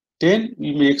heat, then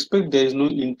we may expect there is no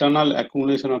internal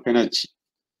accumulation of energy.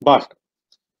 But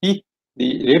if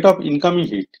the rate of incoming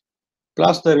heat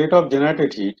plus the rate of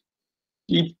generated heat,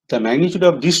 if the magnitude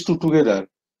of these two together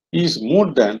is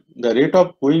more than the rate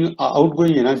of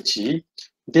outgoing energy,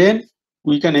 then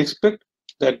we can expect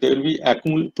that there will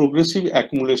be progressive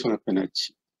accumulation of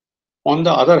energy. On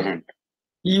the other hand,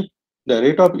 if the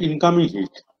rate of incoming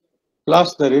heat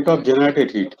plus the rate of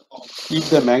generated heat, if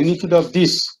the magnitude of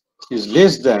this is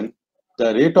less than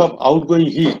the rate of outgoing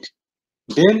heat,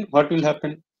 then what will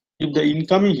happen? If the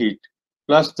incoming heat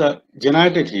plus the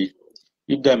generated heat,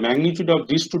 if the magnitude of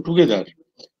these two together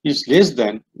is less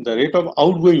than the rate of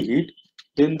outgoing heat,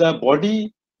 then the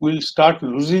body will start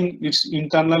losing its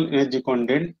internal energy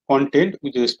content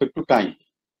with respect to time.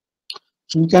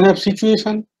 So we can have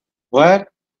situation where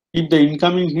if the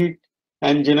incoming heat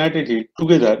and generated heat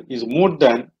together is more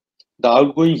than the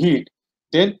outgoing heat,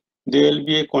 then there will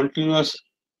be a continuous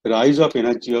rise of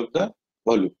energy of the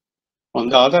volume. On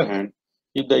the other hand,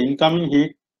 if the incoming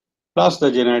heat plus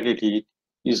the generated heat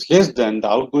is less than the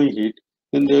outgoing heat,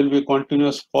 then there will be a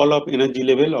continuous fall of energy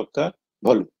level of the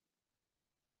volume.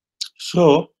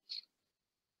 So,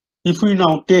 if we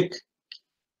now take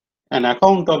an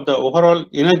account of the overall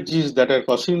energies that are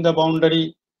crossing the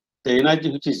boundary, the energy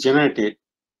which is generated,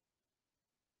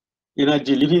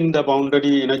 energy leaving the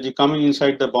boundary, energy coming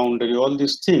inside the boundary, all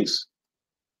these things.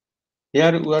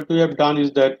 Here what we have done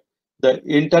is that the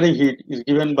entering heat is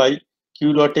given by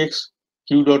q dot x,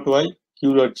 q dot y,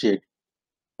 q dot z.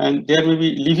 And there may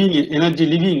be energy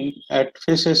leaving at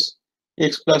faces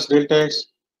x plus delta x,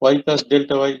 y plus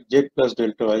delta y, z plus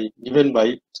delta y, given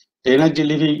by the energy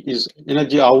leaving is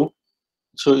energy out,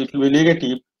 so it will be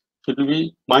negative, so it will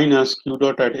be minus q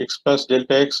dot at x plus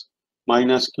delta x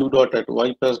minus q dot at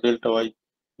y plus delta y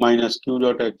minus q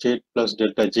dot at z plus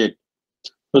delta z.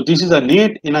 So this is the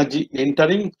net energy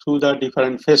entering through the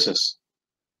different phases.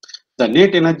 The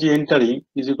net energy entering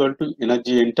is equal to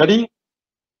energy entering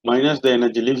minus the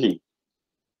energy leaving.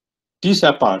 This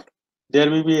apart, there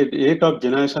will be a rate of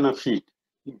generation of heat,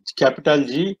 capital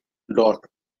G dot,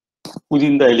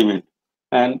 within the element.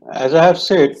 And as I have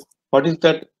said, what is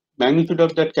that magnitude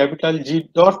of that capital G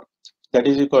dot? That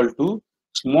is equal to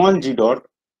small g dot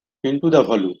into the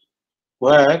volume,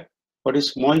 where what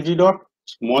is small g dot?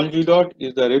 Small g dot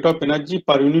is the rate of energy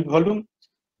per unit volume.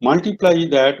 Multiply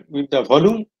that with the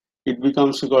volume, it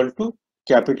becomes equal to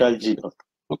capital G dot.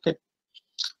 Okay.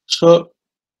 So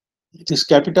this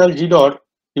capital G dot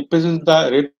represents the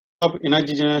rate of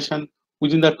energy generation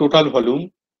within the total volume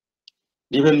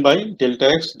given by delta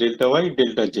x, delta y,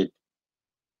 delta z.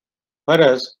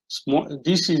 Whereas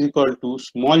this is equal to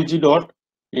small g dot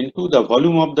into the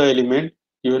volume of the element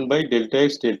given by delta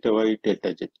x, delta y,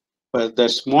 delta z. Whereas the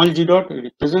small g dot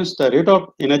represents the rate of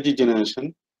energy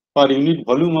generation per unit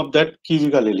volume of that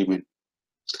cubical element.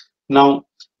 Now,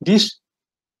 this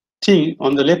thing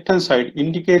on the left hand side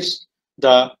indicates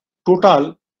the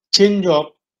total change of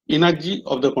energy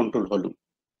of the control volume,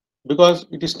 because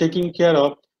it is taking care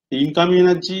of the incoming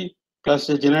energy plus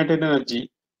the generated energy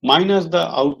minus the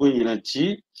outgoing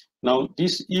energy. Now,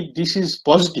 if this is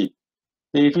positive,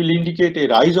 then it will indicate a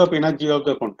rise of energy of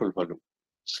the control volume.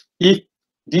 If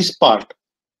this part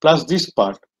plus this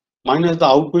part minus the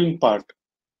outgoing part,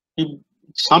 if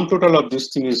sum total of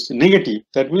this thing is negative,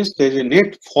 that means there is a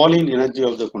net fall in energy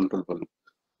of the control volume.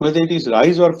 Whether it is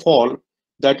rise or fall,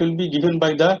 that will be given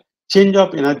by the change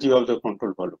of energy of the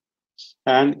control volume.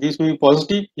 And this may be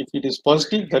positive. If it is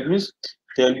positive, that means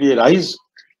there will be a rise,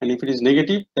 and if it is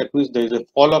negative, that means there is a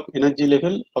fall of energy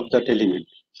level of that element.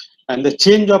 And the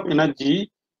change of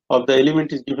energy of the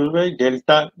element is given by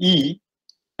delta E.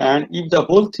 And if the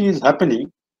whole thing is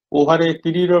happening over a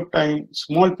period of time,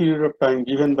 small period of time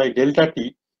given by delta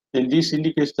T, then this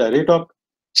indicates the rate of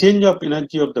change of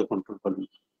energy of the control volume.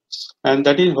 And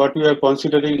that is what we are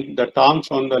considering. The terms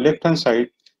on the left hand side,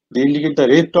 they indicate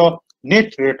the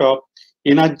net rate of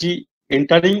energy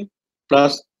entering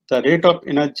plus the rate of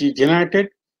energy generated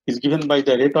is given by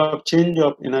the rate of change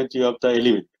of energy of the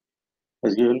element,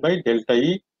 is given by delta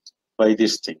E by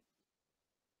this thing.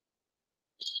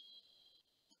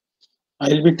 I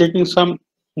will be taking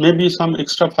maybe some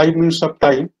extra 5 minutes of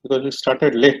time because we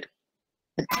started late.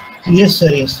 Yes, sir.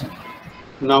 Yes.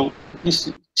 Now,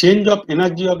 this change of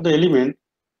energy of the element,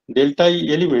 delta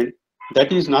E element,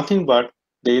 that is nothing but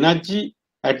the energy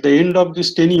at the end of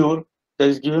this tenure that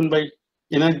is given by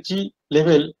energy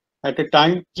level at a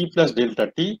time t plus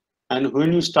delta t, and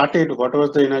when you started, what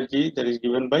was the energy that is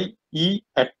given by E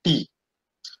at t.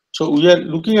 So we are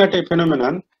looking at a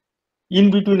phenomenon in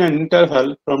between an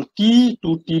interval from t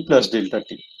to t plus delta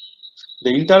t.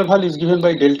 The interval is given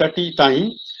by delta t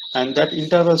time, and that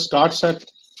interval starts at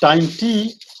time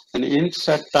t and ends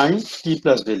at time t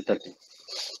plus delta t.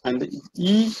 And the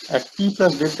E at t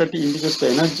plus delta t indicates the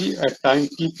energy at time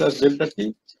t plus delta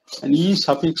t, and E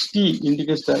suffix t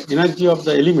indicates the energy of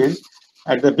the element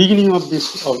at the beginning of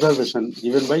this observation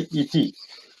given by Et.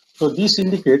 So this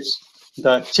indicates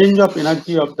the change of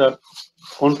energy of the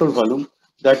control volume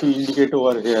that we indicate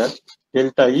over here,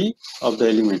 delta E of the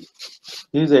element.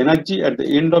 This is the energy at the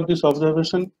end of this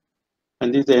observation,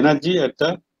 and this is the energy at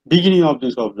the beginning of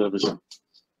this observation.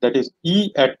 That is,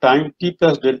 E at time t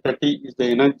plus delta t is the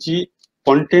energy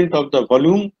content of the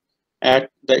volume at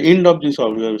the end of this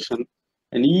observation,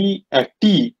 and E at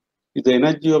t is the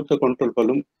energy of the control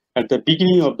volume at the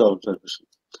beginning of the observation.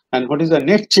 And what is the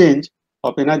net change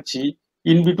of energy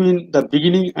in between the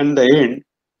beginning and the end,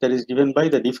 that is given by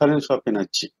the difference of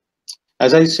energy.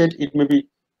 As I said, it may be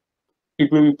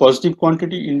positive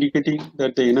quantity indicating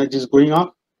that the energy is going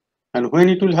up. And when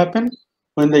it will happen?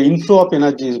 When the inflow of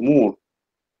energy is more.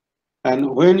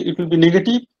 And when it will be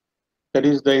negative, that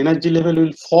is the energy level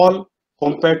will fall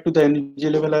compared to the energy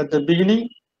level at the beginning,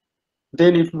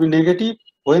 then it will be negative.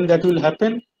 When that will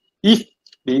happen? If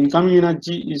the incoming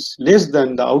energy is less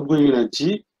than the outgoing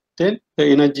energy, then the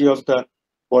energy of the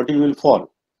body will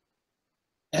fall.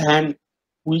 And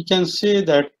we can say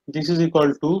that this is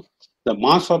equal to the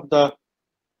mass of the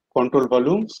control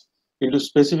volume into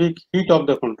specific heat of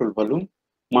the control volume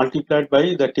multiplied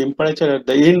by the temperature at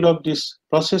the end of this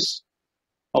process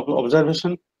of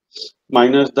observation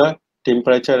minus the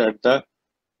temperature at the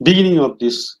beginning of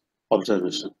this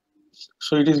observation.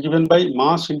 So it is given by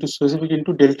mass into specific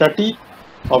into delta T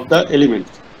of the element.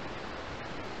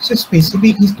 So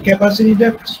specific heat capacity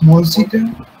that small c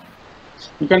term?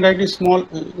 You can write it small.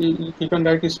 You can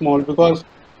write it small because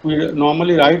we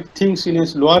normally write things in a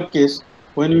lower case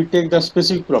when we take the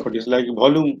specific properties like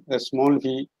volume, a small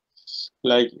v,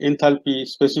 like enthalpy,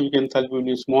 specific enthalpy will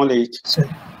be small h.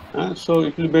 So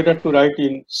it will be better to write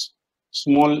in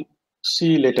small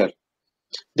c later.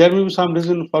 There will be some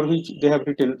reason for which they have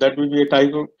written that will be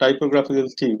a typographical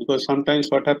thing, because sometimes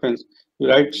what happens, you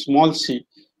write small c,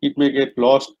 it may get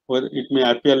lost, whether it may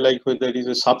appear like whether it is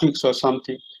a suffix or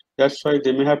something. That's why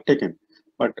they may have taken.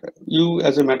 But you,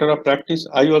 as a matter of practice,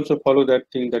 I also follow that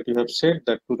thing that you have said,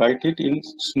 that to write it in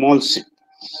small c.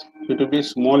 It will be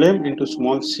small m into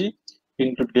small c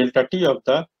into delta t of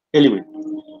the element.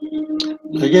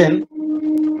 Again,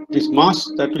 this mass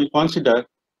that we consider,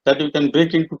 that you can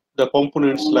break into the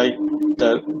components like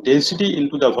the density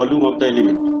into the volume of the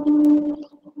element.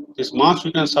 This mass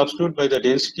we can substitute by the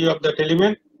density of that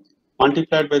element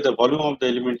multiplied by the volume of the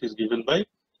element is given by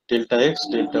delta x,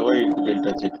 delta y into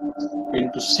delta z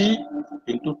into c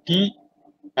into t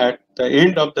at the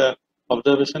end of the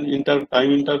observation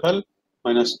time interval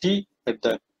minus t at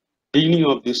the beginning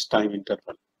of this time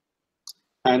interval.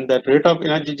 And that rate of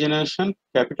energy generation,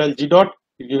 capital G dot,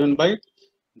 is given by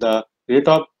the rate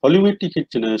of volumetric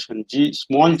heat generation.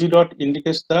 Small g dot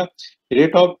indicates the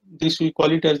rate of, this we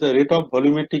call it as the rate of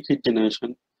volumetric heat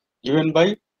generation, given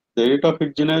by the rate of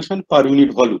heat generation per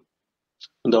unit volume.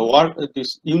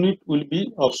 This unit will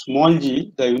be of small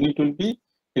g, the unit will be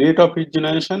rate of heat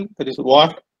generation, that is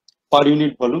watt per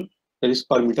unit volume, that is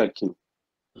per meter cube.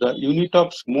 The unit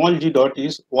of small g dot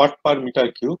is watt per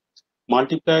meter cube.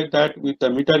 Multiply that with the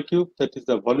meter cube, that is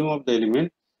the volume of the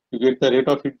element, you get the rate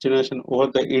of heat generation over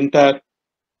the entire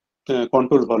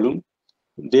control volume.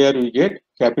 there we get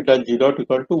capital G dot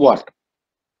equal to what?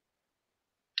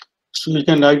 So we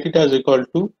can write it as equal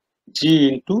to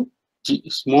G into G,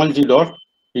 small g dot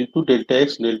into delta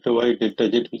x, delta y, delta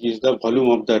z, which is the volume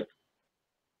of that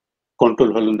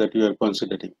control volume that we are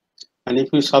considering. And if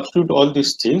we substitute all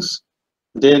these things,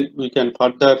 then we can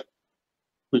further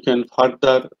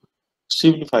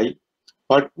simplify.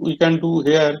 What we can do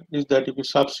here is that if we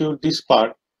substitute this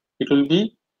part, it will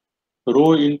be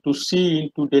rho into C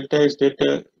into delta x,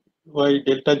 delta y,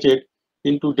 delta z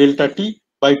into delta t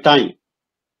by time.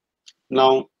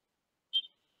 Now,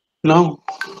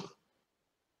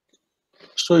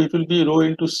 so it will be rho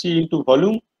into C into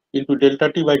volume into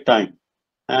delta t by time.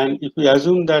 And if we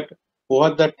assume that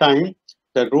over that time,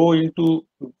 the rho into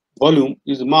volume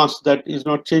is mass that is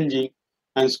not changing,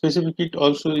 and specific heat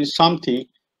also is something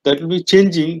that will be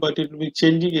changing, but it will be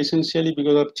changing essentially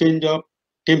because of change of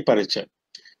temperature.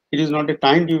 It is not a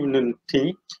time dependent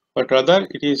thing, but rather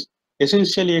it is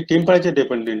essentially a temperature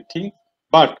dependent thing,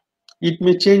 but it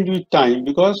may change with time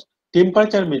because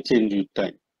temperature may change with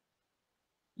time.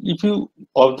 If you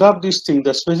observe this thing,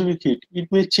 the specific heat,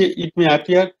 it may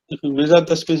appear if you measure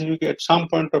the specific heat at some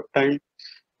point of time.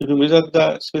 If you measure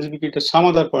the specific heat at some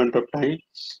other point of time,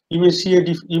 you may see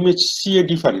a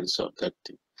difference of that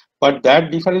thing. But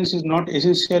that difference is not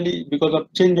essentially because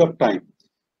of change of time.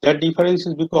 That difference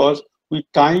is because with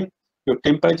time your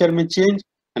temperature may change,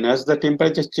 and as the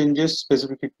temperature changes,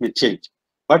 specific heat may change.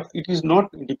 But it is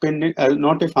not dependent,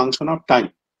 not a function of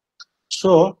time.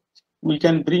 So we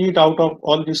can bring it out of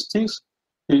all these things.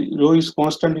 Rho is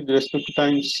constant with respect to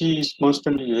time, C is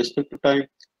constant with respect to time,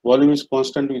 volume is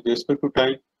constant with respect to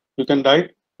time. You can write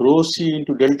rho C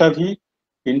into delta V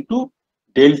into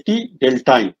del T del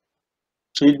time.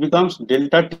 So it becomes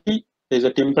delta T, there is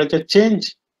a temperature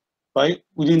change by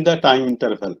within the time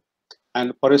interval.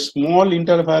 And for a small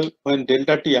interval, when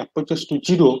delta T approaches to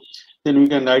 0, then we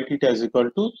can write it as equal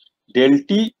to del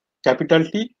T, capital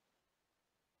T,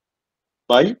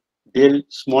 by del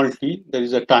small t, there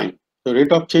is a time. So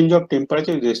rate of change of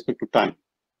temperature with respect to time.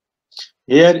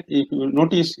 Here, if you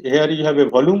notice, here you have a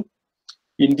volume.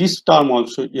 In this term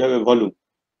also, you have a volume.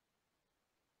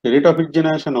 The rate of heat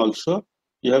generation also,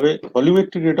 you have a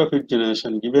volumetric rate of heat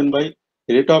generation given by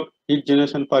rate of heat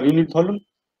generation per unit volume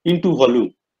into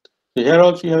volume. So here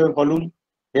also you have a volume,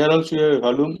 here also you have a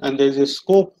volume, and there is a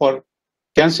scope for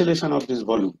cancellation of this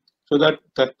volume. So that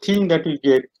the thing that we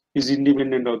get is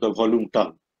independent of the volume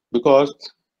term, because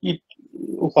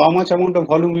how much amount of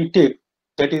volume we take,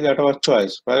 that is at our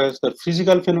choice, whereas the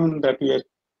physical phenomenon that we are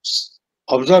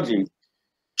observing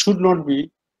should not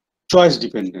be choice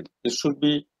dependent. It should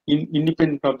be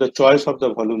independent of the choice of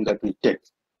the volume that we take.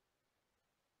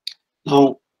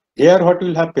 Now here what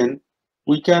will happen,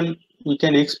 we can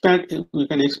expand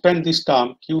this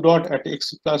term q dot at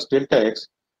x plus delta x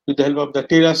with the help of the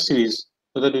Taylor series,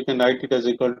 so that we can write it as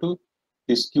equal to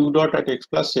this q dot at x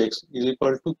plus x is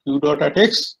equal to q dot at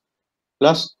x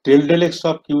plus del x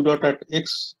of q dot at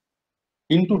x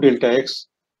into delta x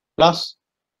plus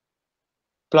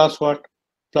what?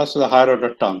 Plus the higher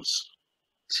order terms.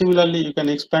 Similarly, you can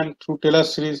expand through Taylor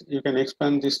series, you can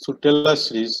expand this through Taylor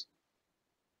series,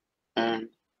 and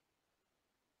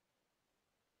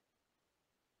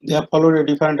they have followed a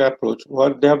different approach.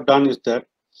 What they have done is that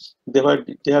they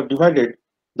have divided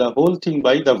the whole thing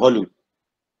by the volume.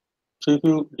 So if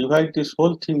you divide this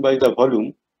whole thing by the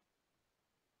volume,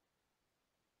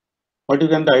 what you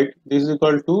can write, this is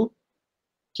equal to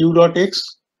q dot x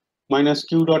minus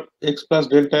q dot x plus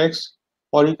delta x,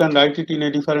 or you can write it in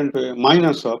a different way,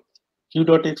 minus of q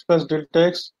dot x plus delta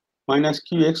x minus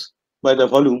qx by the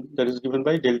volume that is given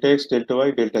by delta x, delta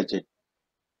y, delta z.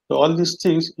 So all these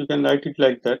things you can write it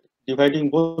like that, dividing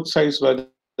both sides by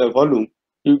the volume,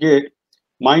 you get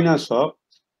minus of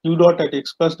q dot at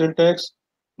x plus delta x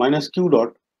minus q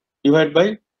dot divided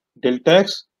by delta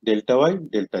x, delta y,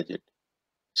 delta z.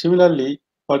 Similarly,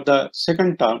 for the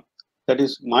second term, that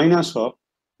is minus of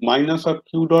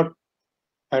q dot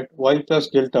at y plus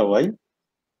delta y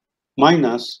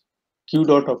minus q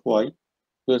dot of y,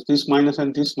 because this minus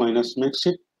and this minus makes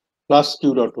it plus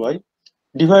q dot y,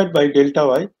 divided by delta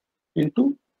y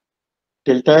into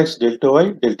delta x, delta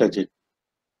y, delta z.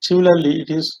 Similarly, it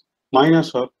is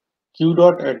minus of q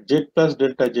dot at z plus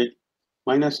delta z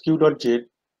minus q dot z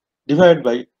divided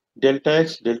by delta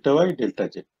x, delta y, delta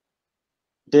z.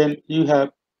 Then you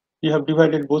have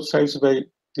divided both sides by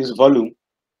this volume.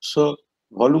 So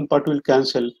volume part will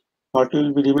cancel. What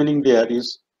will be remaining there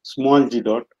is small g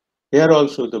dot. Here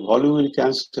also the volume will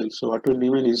cancel. So what will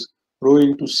remain is rho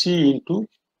into C into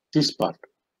this part.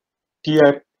 T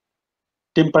at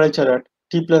temperature at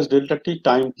T plus delta T,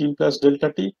 time T plus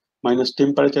delta T, minus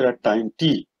temperature at time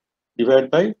t divided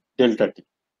by delta t.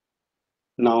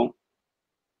 Now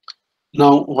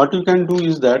what you can do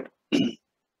is that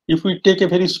if we take a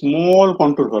very small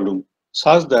contour volume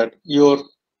such that your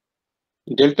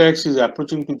delta x is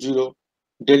approaching to 0,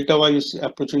 delta y is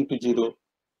approaching to 0,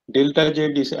 delta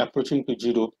z is approaching to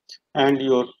 0, and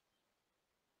your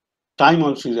time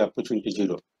also is approaching to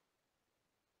 0,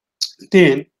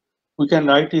 then we can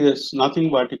write it as nothing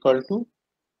but equal to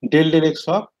del x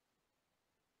of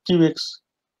qx.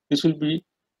 This will be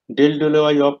del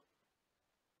y of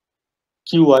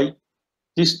qy.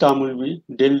 This term will be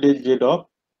del z of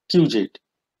qz.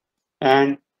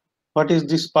 And what is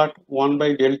this part? 1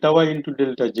 by delta y into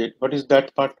delta z. What is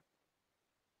that part?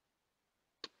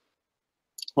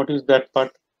 What is that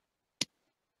part?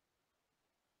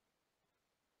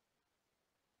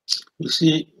 You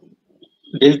see,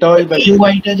 delta y by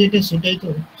qy যেটা সেটাই তো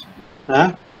হ্যাঁ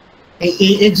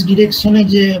এই x ডিরেকশনে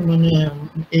যে মানে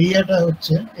এরিয়াটা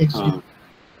হচ্ছে x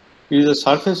is a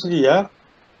surface area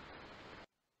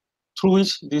through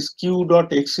which this q dot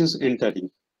x is entering.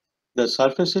 The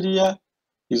surface area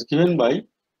is given by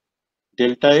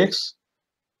delta x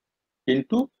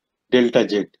into delta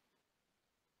z.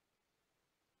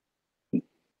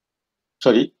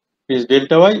 Sorry, is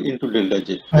delta y into delta z.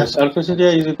 The surface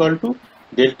area is equal to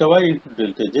delta y into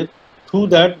delta z. Through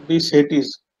that, this set is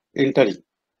entering.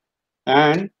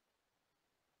 And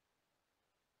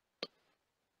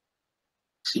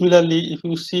similarly, if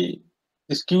you see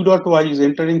this q dot y is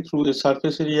entering through a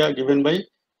surface area given by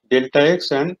delta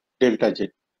x and delta z.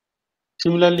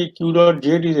 Similarly, q dot z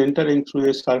is entering through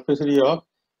a surface area of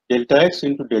delta x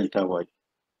into delta y.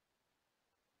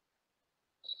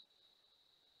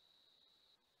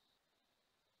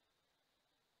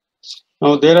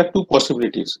 Now, there are two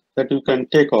possibilities that you can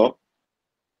take of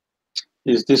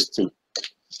is this thing,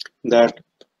 that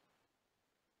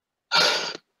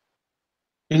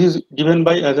this is given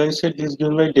by, as I said, this is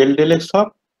given by del x of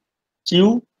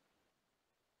q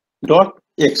dot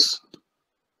x,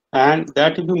 and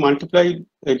that if you multiply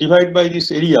divide by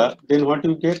this area, then what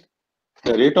you get?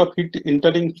 The rate of heat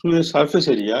entering through a surface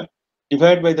area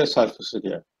divided by the surface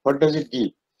area. What does it give?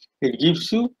 It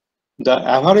gives you the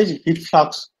average heat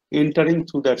flux entering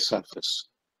through that surface.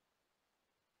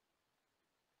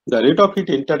 The rate of heat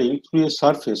entering through a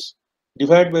surface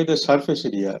divided by the surface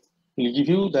area will give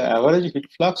you the average heat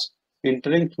flux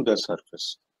entering through the surface.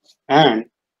 And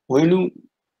when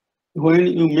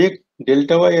you make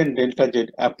delta y and delta z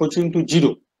approaching to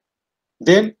 0,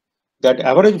 then that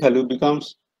average value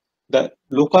becomes the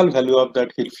local value of that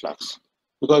heat flux.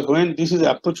 Because when this is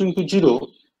approaching to 0,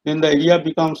 then the area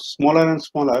becomes smaller and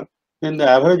smaller, then the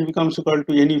average becomes equal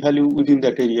to any value within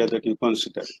that area that you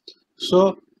consider.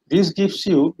 So this gives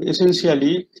you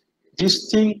essentially this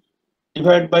thing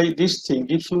divided by this thing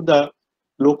gives you the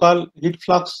local heat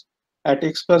flux at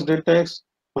x plus delta x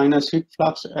minus heat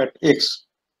flux at x.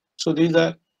 So this is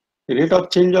the rate of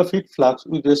change of heat flux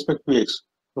with respect to x.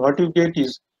 So what you get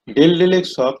is del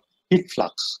x of heat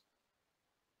flux.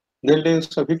 Del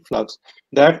x of heat flux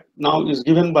that now is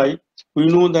given by, we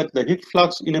know that the heat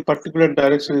flux in a particular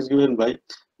direction is given by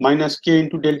minus k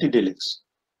into del t del x.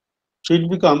 So it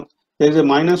becomes, there is a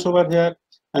minus over here,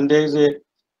 and there is a,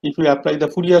 if you apply the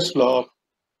Fourier's law of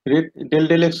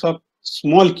del x of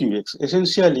small qx,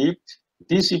 essentially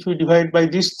this, if you divide by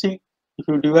this thing, if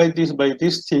you divide this by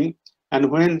this thing, and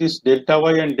when this delta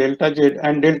y and delta z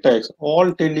and delta x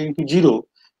all tending to 0,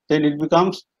 then it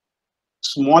becomes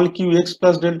small qx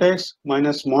plus delta x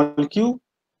minus small q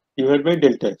divided by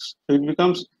delta x. So it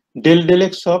becomes del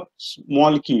x of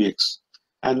small qx,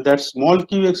 and that small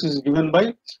qx is given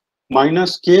by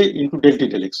minus k into del t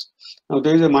del x. Now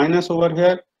there is a minus over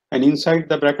here, and inside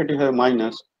the bracket you have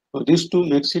minus. So these two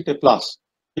makes it a plus.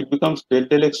 It becomes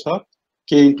del x of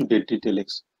k into del t del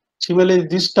x. Similarly,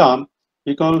 this term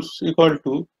becomes equal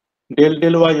to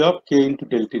del y of k into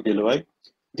del t del y.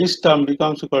 This term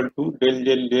becomes equal to del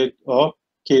z of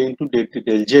k into del t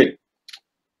del z.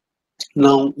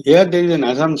 Now here there is an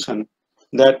assumption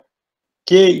that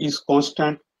k is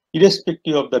constant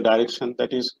irrespective of the direction,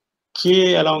 that is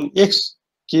k along x,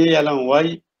 k along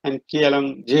y, and k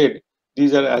along z.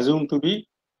 These are assumed to be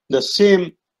the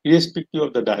same irrespective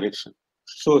of the direction.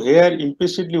 So here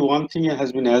implicitly one thing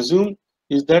has been assumed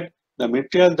is that the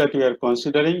material that we are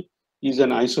considering is an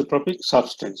isotropic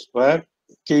substance where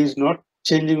k is not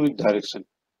changing with direction.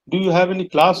 Do you have any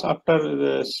class after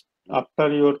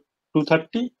your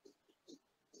 2:30?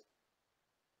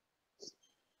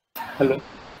 Hello.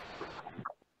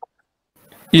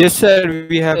 Yes, sir.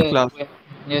 We have class.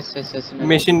 Yes.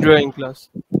 Machine drawing class.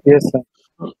 Yes, sir.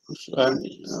 And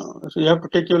so you have to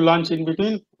take your lunch in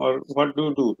between, or what do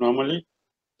you do normally?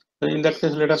 So in that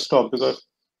case, let us stop, because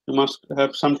you must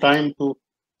have some time to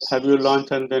have your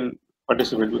lunch and then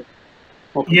participate.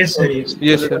 Okay. Yes, sir. Yes.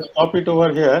 Yes, Let sir. us stop it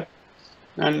over here.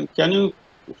 And can you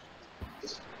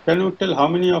tell how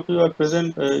many of you are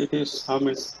present? It is how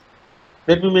many?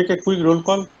 Let me make a quick roll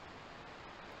call.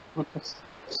 Okay.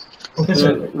 Okay,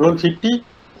 sir. Roll 50.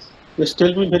 Just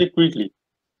tell me very quickly.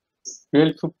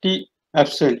 Roll 50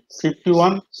 absent.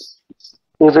 51.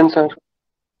 Present, sir.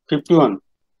 51.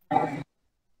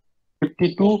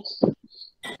 52.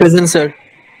 Present, sir.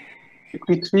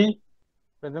 53.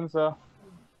 Present, sir.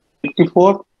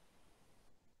 54.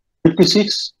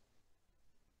 56.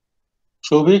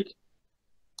 Shobik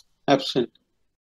absent.